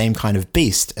quite the same kind of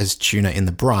beast as Tuna in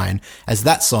the Brine, as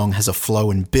that song has a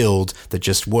flow and build that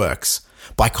just works.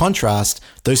 By contrast,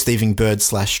 Those Thieving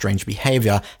Birds / Strange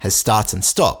Behaviour has starts and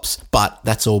stops, but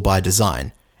that's all by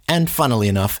design. And funnily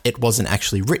enough, it wasn't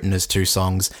actually written as two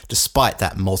songs, despite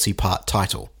that multi-part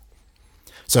title.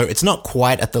 So it's not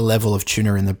quite at the level of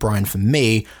Tuna in the Brine for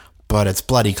me, but it's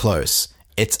bloody close.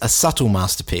 It's a subtle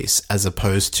masterpiece, as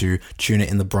opposed to Tuna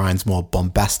in the Brine's more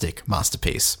bombastic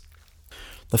masterpiece.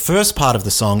 The first part of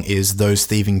the song is Those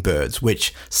Thieving Birds,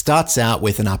 which starts out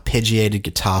with an arpeggiated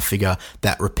guitar figure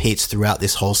that repeats throughout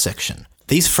this whole section.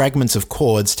 These fragments of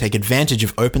chords take advantage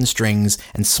of open strings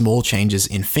and small changes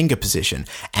in finger position,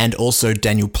 and also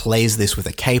Daniel plays this with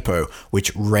a capo,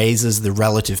 which raises the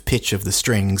relative pitch of the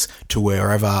strings to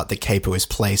wherever the capo is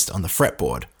placed on the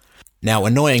fretboard. Now,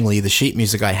 annoyingly, the sheet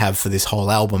music I have for this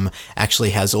whole album actually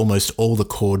has almost all the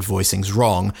chord voicings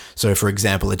wrong. So, for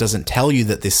example, it doesn't tell you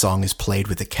that this song is played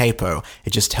with a capo. It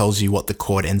just tells you what the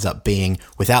chord ends up being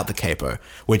without the capo,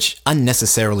 which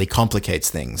unnecessarily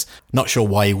complicates things. Not sure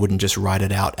why you wouldn't just write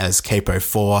it out as capo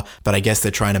 4, but I guess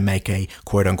they're trying to make a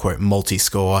quote-unquote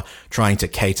multi-score, trying to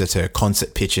cater to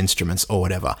concert pitch instruments or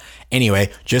whatever.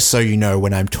 Anyway, just so you know,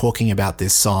 when I'm talking about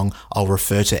this song, I'll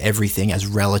refer to everything as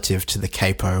relative to the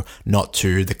capo, not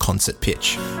to the concert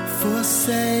pitch.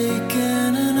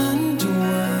 Forsaken and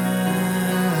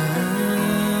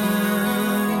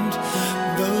underwhelmed,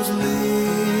 those leaving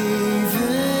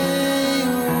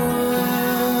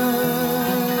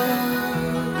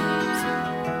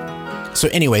words. So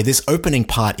anyway, this opening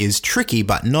part is tricky,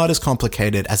 but not as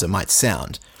complicated as it might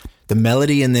sound. The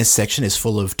melody in this section is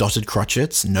full of dotted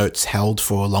crotchets, notes held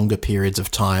for longer periods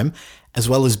of time, as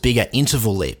well as bigger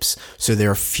interval leaps, so there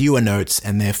are fewer notes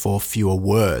and therefore fewer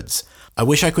words. I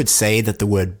wish I could say that the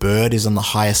word bird is on the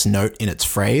highest note in its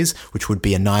phrase, which would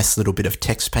be a nice little bit of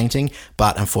text painting,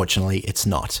 but unfortunately it's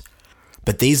not.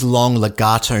 But these long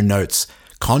legato notes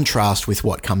contrast with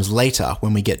what comes later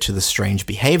when we get to the Strange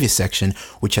Behaviour section,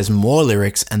 which has more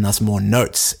lyrics and thus more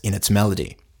notes in its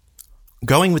melody.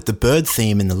 Going with the bird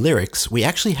theme in the lyrics, we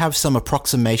actually have some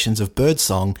approximations of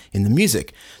birdsong in the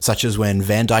music, such as when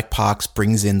Van Dyke Parks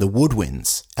brings in the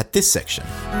woodwinds at this section.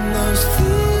 Those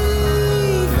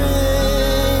thieving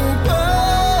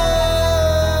birds.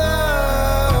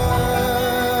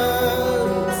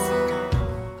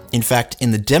 In fact,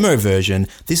 in the demo version,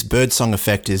 this birdsong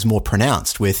effect is more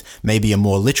pronounced, with maybe a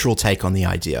more literal take on the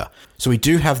idea. So we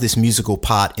do have this musical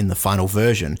part in the final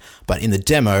version, but in the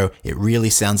demo, it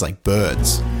really sounds like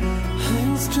birds.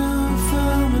 Hands drawn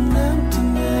from an empty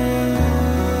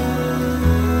nest.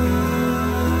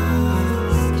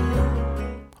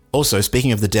 Also,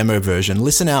 speaking of the demo version,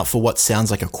 listen out for what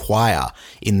sounds like a choir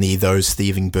in the Those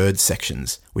Thieving Birds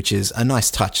sections, which is a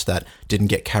nice touch that didn't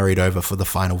get carried over for the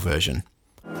final version.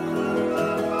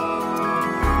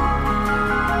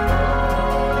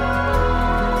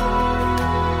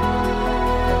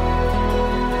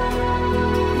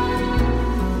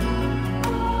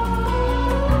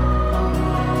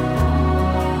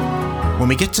 When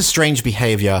we get to Strange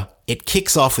Behaviour, it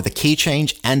kicks off with a key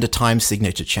change and a time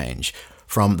signature change,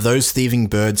 from Those Thieving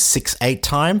Birds 6/8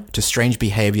 time to Strange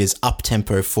Behaviour's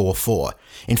up-tempo 4/4.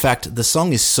 In fact, the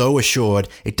song is so assured,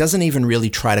 it doesn't even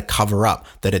really try to cover up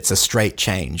that it's a straight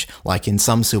change, like in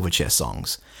some Silverchair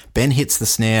songs. Ben hits the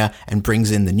snare and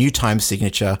brings in the new time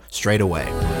signature straight away.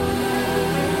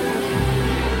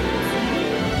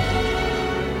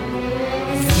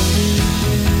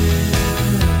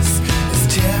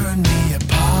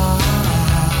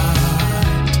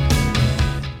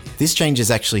 This change is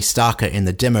actually starker in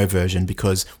the demo version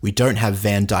because we don't have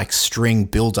Van Dyke's string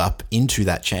build up into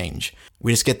that change.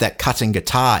 We just get that cutting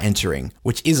guitar entering,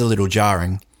 which is a little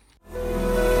jarring.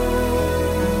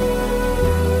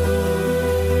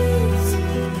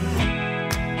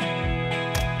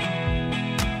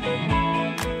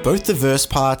 Both the verse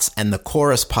parts and the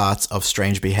chorus parts of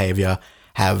Strange Behaviour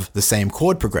have the same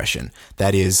chord progression.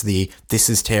 That is, the "This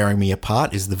is tearing me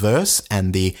apart" is the verse,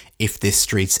 and the "If this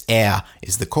street's air"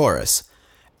 is the chorus.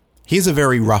 Here's a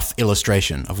very rough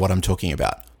illustration of what I'm talking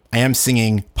about. I am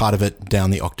singing part of it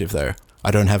down the octave though.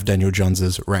 I don't have Daniel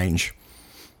Johns' range.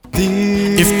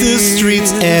 If the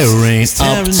street's air ain't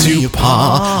up to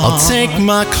par, I'll take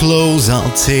my clothes,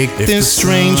 I'll take this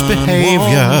strange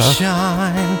behavior.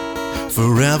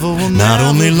 Forever will not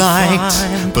only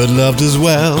liked, but loved as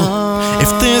well. If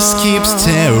this keeps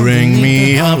tearing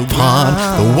me apart,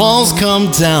 the walls come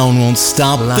down, won't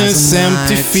stop this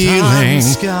empty feeling.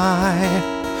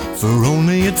 For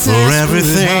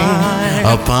everything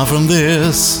apart from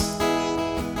this.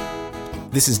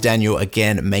 This is Daniel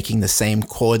again making the same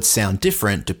chords sound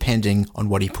different depending on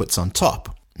what he puts on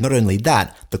top. Not only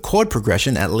that, the chord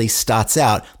progression at least starts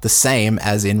out the same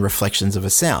as in Reflections of a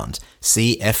Sound.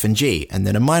 C, F and G, and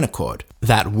then a minor chord.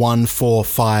 That 1, 4,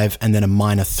 5, and then a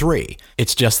minor 3.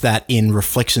 It's just that in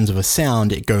Reflections of a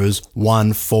Sound, it goes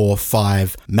 1, 4,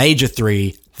 5, major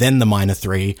 3, then the minor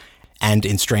 3, and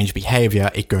in Strange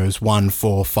Behavior, it goes 1,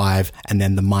 4, 5, and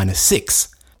then the minor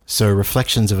 6. So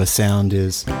Reflections of a Sound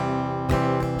is...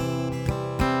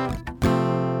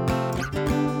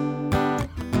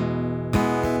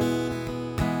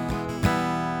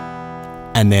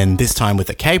 And then this time with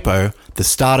a capo, the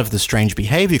start of the Strange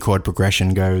Behavior chord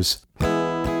progression goes...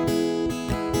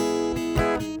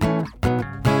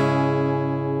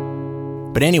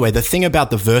 But anyway, the thing about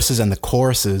the verses and the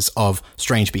choruses of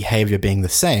Strange Behavior being the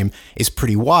same is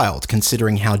pretty wild,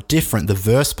 considering how different the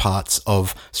verse parts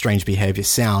of Strange Behavior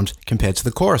sound compared to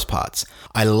the chorus parts.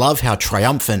 I love how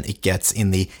triumphant it gets in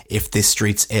the If This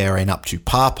Street's Air Ain't Up to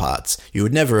Par parts. You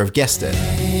would never have guessed it.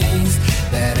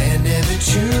 That end never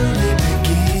truly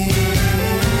begin.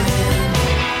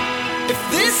 If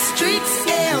this street's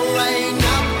air ain't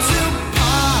up to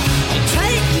par, I'll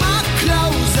take my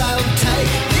clothes, I'll take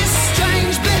this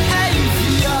strange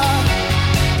behavior.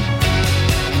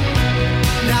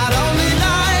 Not only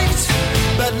liked,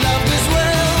 but loved as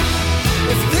well.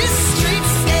 If this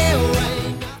street's air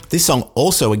ain't up. This song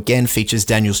also again features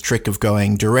Daniel's trick of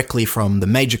going directly from the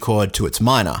major chord to its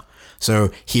minor.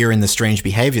 So here in the Strange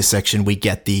Behavior section, we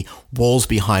get the walls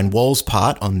behind walls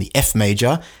part on the F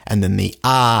major, and then the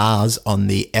ahs on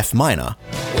the F minor.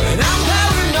 When I'm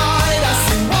paranoid, I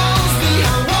see walls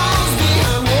behind walls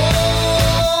behind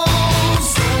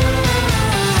walls.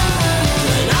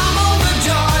 When I'm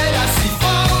overjoyed, I see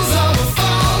falls over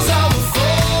falls over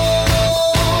falls.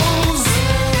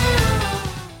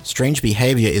 Strange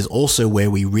Behavior is also where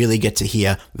we really get to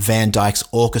hear Van Dyke's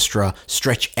orchestra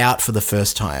stretch out for the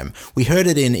first time. We heard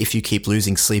it in If You Keep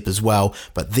Losing Sleep as well,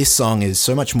 but this song is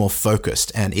so much more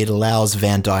focused and it allows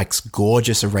Van Dyke's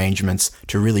gorgeous arrangements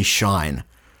to really shine.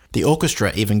 The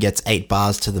orchestra even gets 8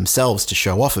 bars to themselves to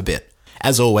show off a bit.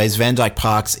 As always, Van Dyke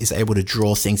Parks is able to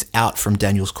draw things out from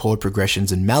Daniel's chord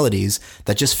progressions and melodies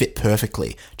that just fit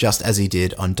perfectly, just as he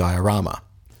did on Diorama.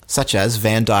 Such as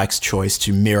Van Dyke's choice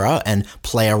to mirror and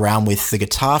play around with the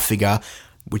guitar figure,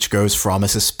 which goes from a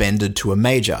suspended to a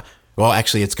major. Well,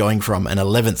 actually, it's going from an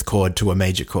 11th chord to a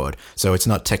major chord, so it's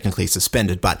not technically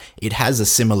suspended, but it has a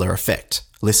similar effect.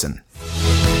 Listen.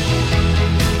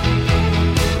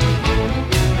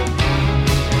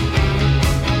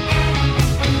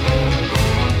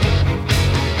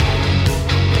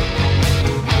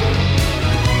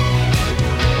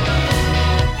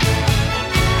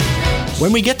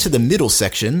 When we get to the middle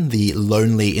section, the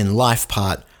Lonely in Life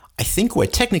part, I think we're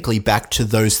technically back to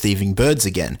Those Thieving Birds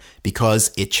again,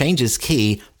 because it changes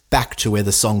key back to where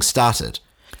the song started.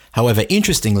 However,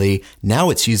 interestingly, now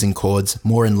it's using chords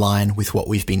more in line with what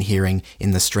we've been hearing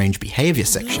in the Strange Behavior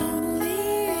section.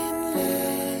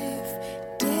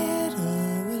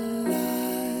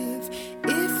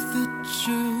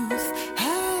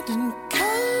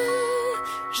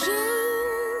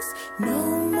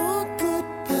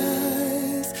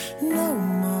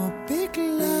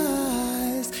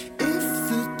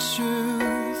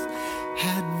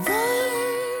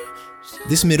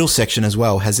 This middle section as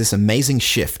well has this amazing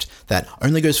shift that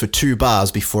only goes for 2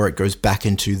 bars before it goes back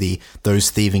into the Those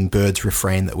Thieving Birds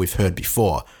refrain that we've heard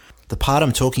before. The part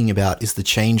I'm talking about is the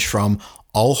change from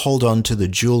I'll hold on to the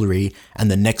jewelry and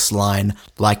the next line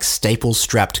like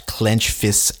staple-strapped clench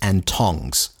fists and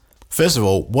tongs. First of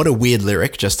all, what a weird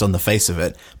lyric just on the face of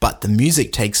it, but the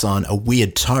music takes on a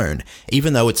weird tone,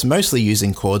 even though it's mostly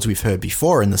using chords we've heard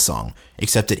before in the song,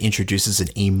 except it introduces an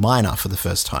E minor for the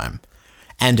first time.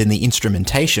 And in the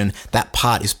instrumentation, that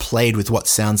part is played with what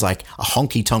sounds like a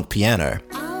honky-tonk piano.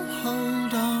 I'll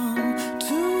hold on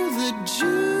to the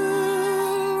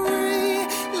jewelry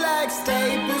like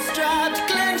staple-strapped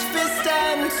clenched fist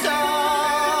and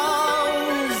tongs.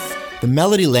 The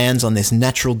melody lands on this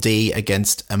natural D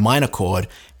against a minor chord,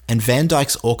 and Van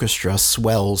Dyke's orchestra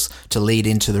swells to lead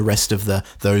into the rest of the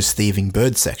Those Thieving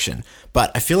Birds section. But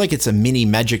I feel like it's a mini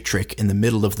magic trick in the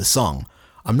middle of the song.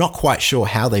 I'm not quite sure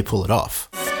how they pull it off.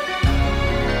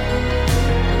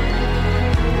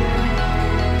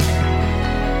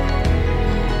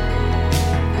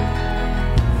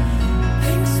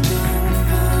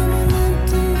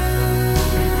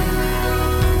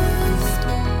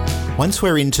 Once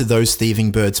we're into Those Thieving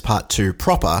Birds Part 2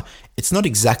 proper, it's not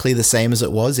exactly the same as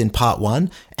it was in Part 1,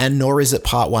 and nor is it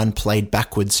Part 1 played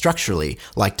backwards structurally,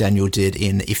 like Daniel did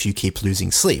in If You Keep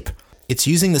Losing Sleep. It's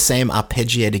using the same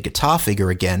arpeggiated guitar figure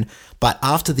again, but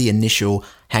after the initial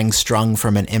hang strung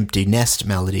from an empty nest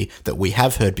melody that we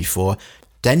have heard before,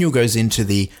 Daniel goes into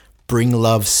the bring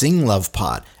love, sing love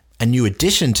part, a new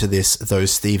addition to this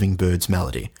Those Thieving Birds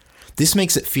melody. This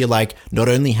makes it feel like not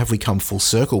only have we come full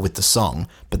circle with the song,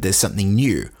 but there's something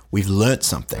new. We've learnt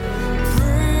something.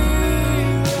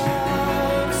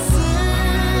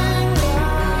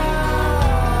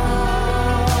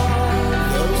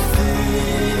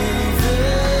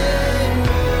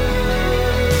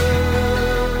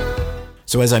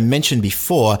 So as I mentioned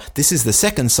before, this is the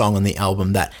second song on the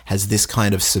album that has this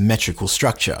kind of symmetrical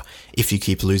structure. If You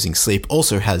Keep Losing Sleep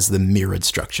also has the mirrored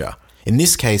structure. In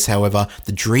this case, however,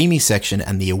 the dreamy section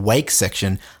and the awake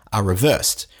section are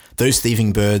reversed. Those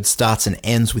Thieving Birds starts and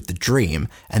ends with the dream,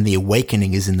 and the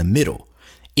awakening is in the middle.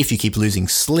 If You Keep Losing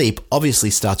Sleep obviously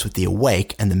starts with the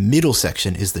awake, and the middle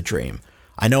section is the dream.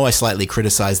 I know I slightly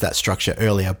criticized that structure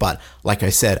earlier, but like I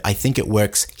said, I think it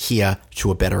works here to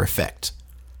a better effect.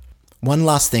 One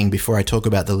last thing before I talk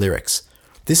about the lyrics.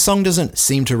 This song doesn't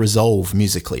seem to resolve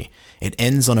musically. It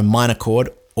ends on a minor chord,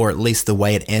 or at least the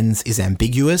way it ends is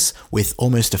ambiguous, with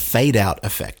almost a fade-out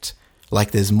effect.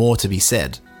 Like there's more to be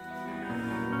said.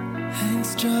 Hang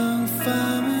strong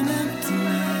from an empty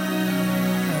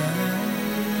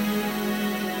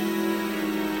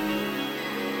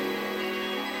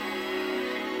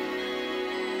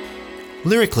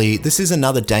Lyrically, this is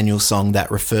another Daniel song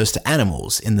that refers to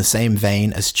animals in the same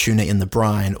vein as Tuna in the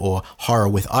Brine or Horror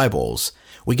with Eyeballs.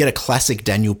 We get a classic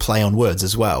Daniel play on words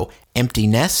as well. Empty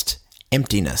nest,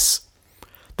 emptiness.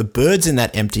 The birds in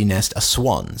that empty nest are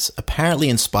swans, apparently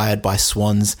inspired by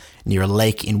swans near a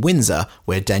lake in Windsor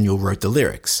where Daniel wrote the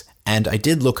lyrics. And I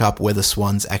did look up whether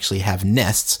swans actually have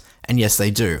nests, and yes they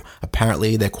do.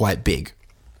 Apparently they're quite big.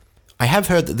 I have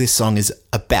heard that this song is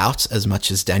about, as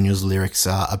much as Daniel's lyrics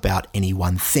are about any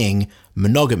one thing,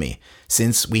 monogamy,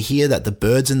 since we hear that the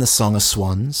birds in the song are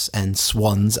swans, and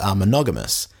swans are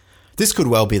monogamous. This could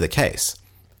well be the case.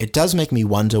 It does make me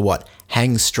wonder what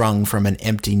hang strung from an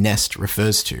empty nest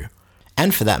refers to.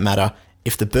 And for that matter,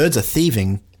 if the birds are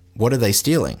thieving, what are they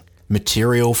stealing?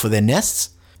 Material for their nests?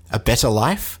 A better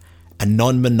life? A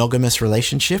non-monogamous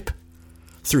relationship?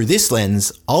 Through this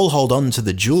lens, I'll hold on to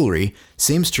the jewelry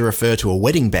seems to refer to a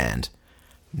wedding band.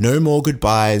 No more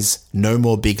goodbyes, no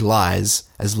more big lies,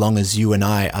 as long as you and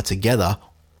I are together,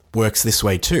 works this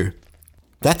way too.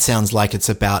 That sounds like it's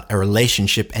about a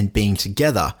relationship and being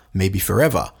together, maybe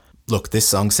forever. Look, this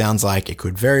song sounds like it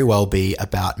could very well be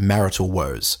about marital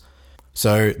woes.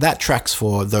 So that tracks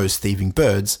for Those Thieving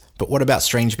Birds, but what about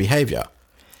Strange Behaviour?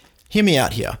 Hear me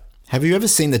out here. Have you ever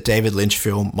seen the David Lynch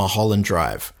film Mulholland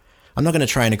Drive? I'm not going to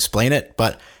try and explain it,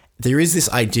 but there is this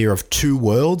idea of two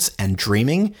worlds and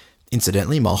dreaming.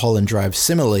 Incidentally, Mulholland Drive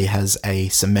similarly has a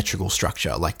symmetrical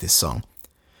structure like this song.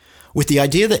 With the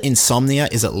idea that insomnia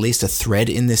is at least a thread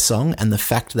in this song, and the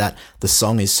fact that the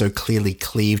song is so clearly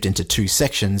cleaved into two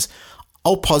sections,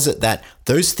 I'll posit that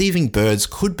Those Thieving Birds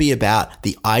could be about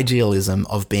the idealism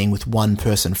of being with one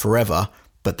person forever,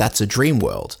 but that's a dream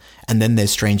world. And then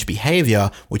there's Strange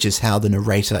Behaviour, which is how the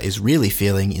narrator is really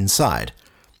feeling inside.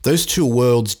 Those two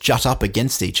worlds jut up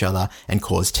against each other and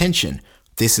cause tension.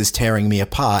 This is tearing me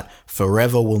apart,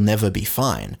 forever will never be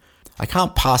fine. I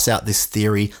can't pass out this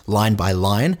theory line by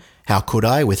line. How could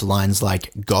I, with lines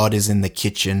like, God is in the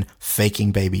kitchen,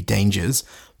 faking baby dangers?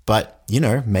 But,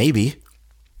 maybe.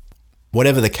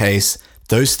 Whatever the case,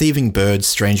 Those Thieving Birds'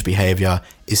 Strange Behaviour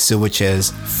is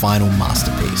Silverchair's final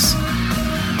masterpiece.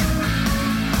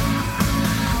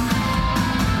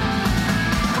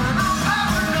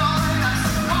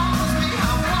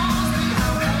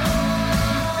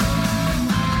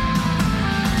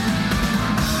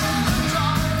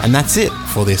 And that's it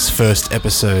for this first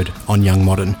episode on Young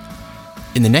Modern.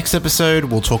 In the next episode,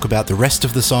 we'll talk about the rest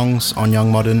of the songs on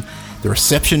Young Modern, the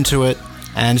reception to it,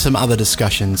 and some other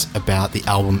discussions about the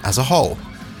album as a whole.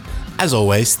 As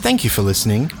always, thank you for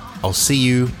listening. I'll see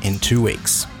you in 2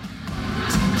 weeks.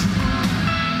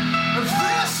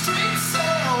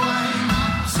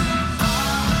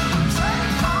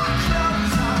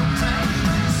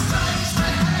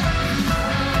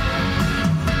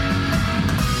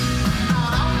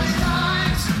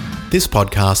 This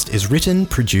podcast is written,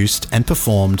 produced, and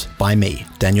performed by me,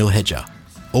 Daniel Hedger.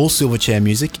 All Silverchair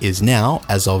music is now,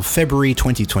 as of February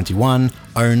 2021,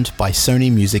 owned by Sony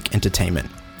Music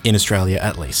Entertainment, in Australia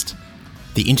at least.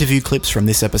 The interview clips from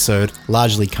this episode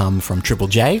largely come from Triple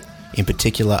J, in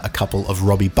particular a couple of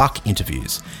Robbie Buck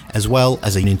interviews, as well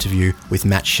as an interview with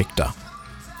Matt Schichter.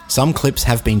 Some clips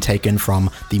have been taken from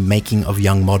the Making of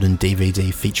Young Modern DVD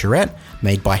featurette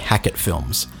made by Hackett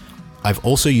Films. I've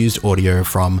also used audio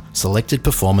from selected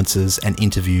performances and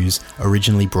interviews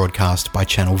originally broadcast by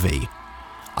Channel V.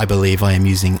 I believe I am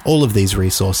using all of these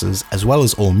resources, as well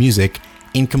as all music,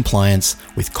 in compliance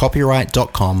with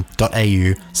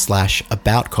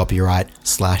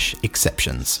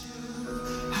copyright.com.au/aboutcopyright/exceptions.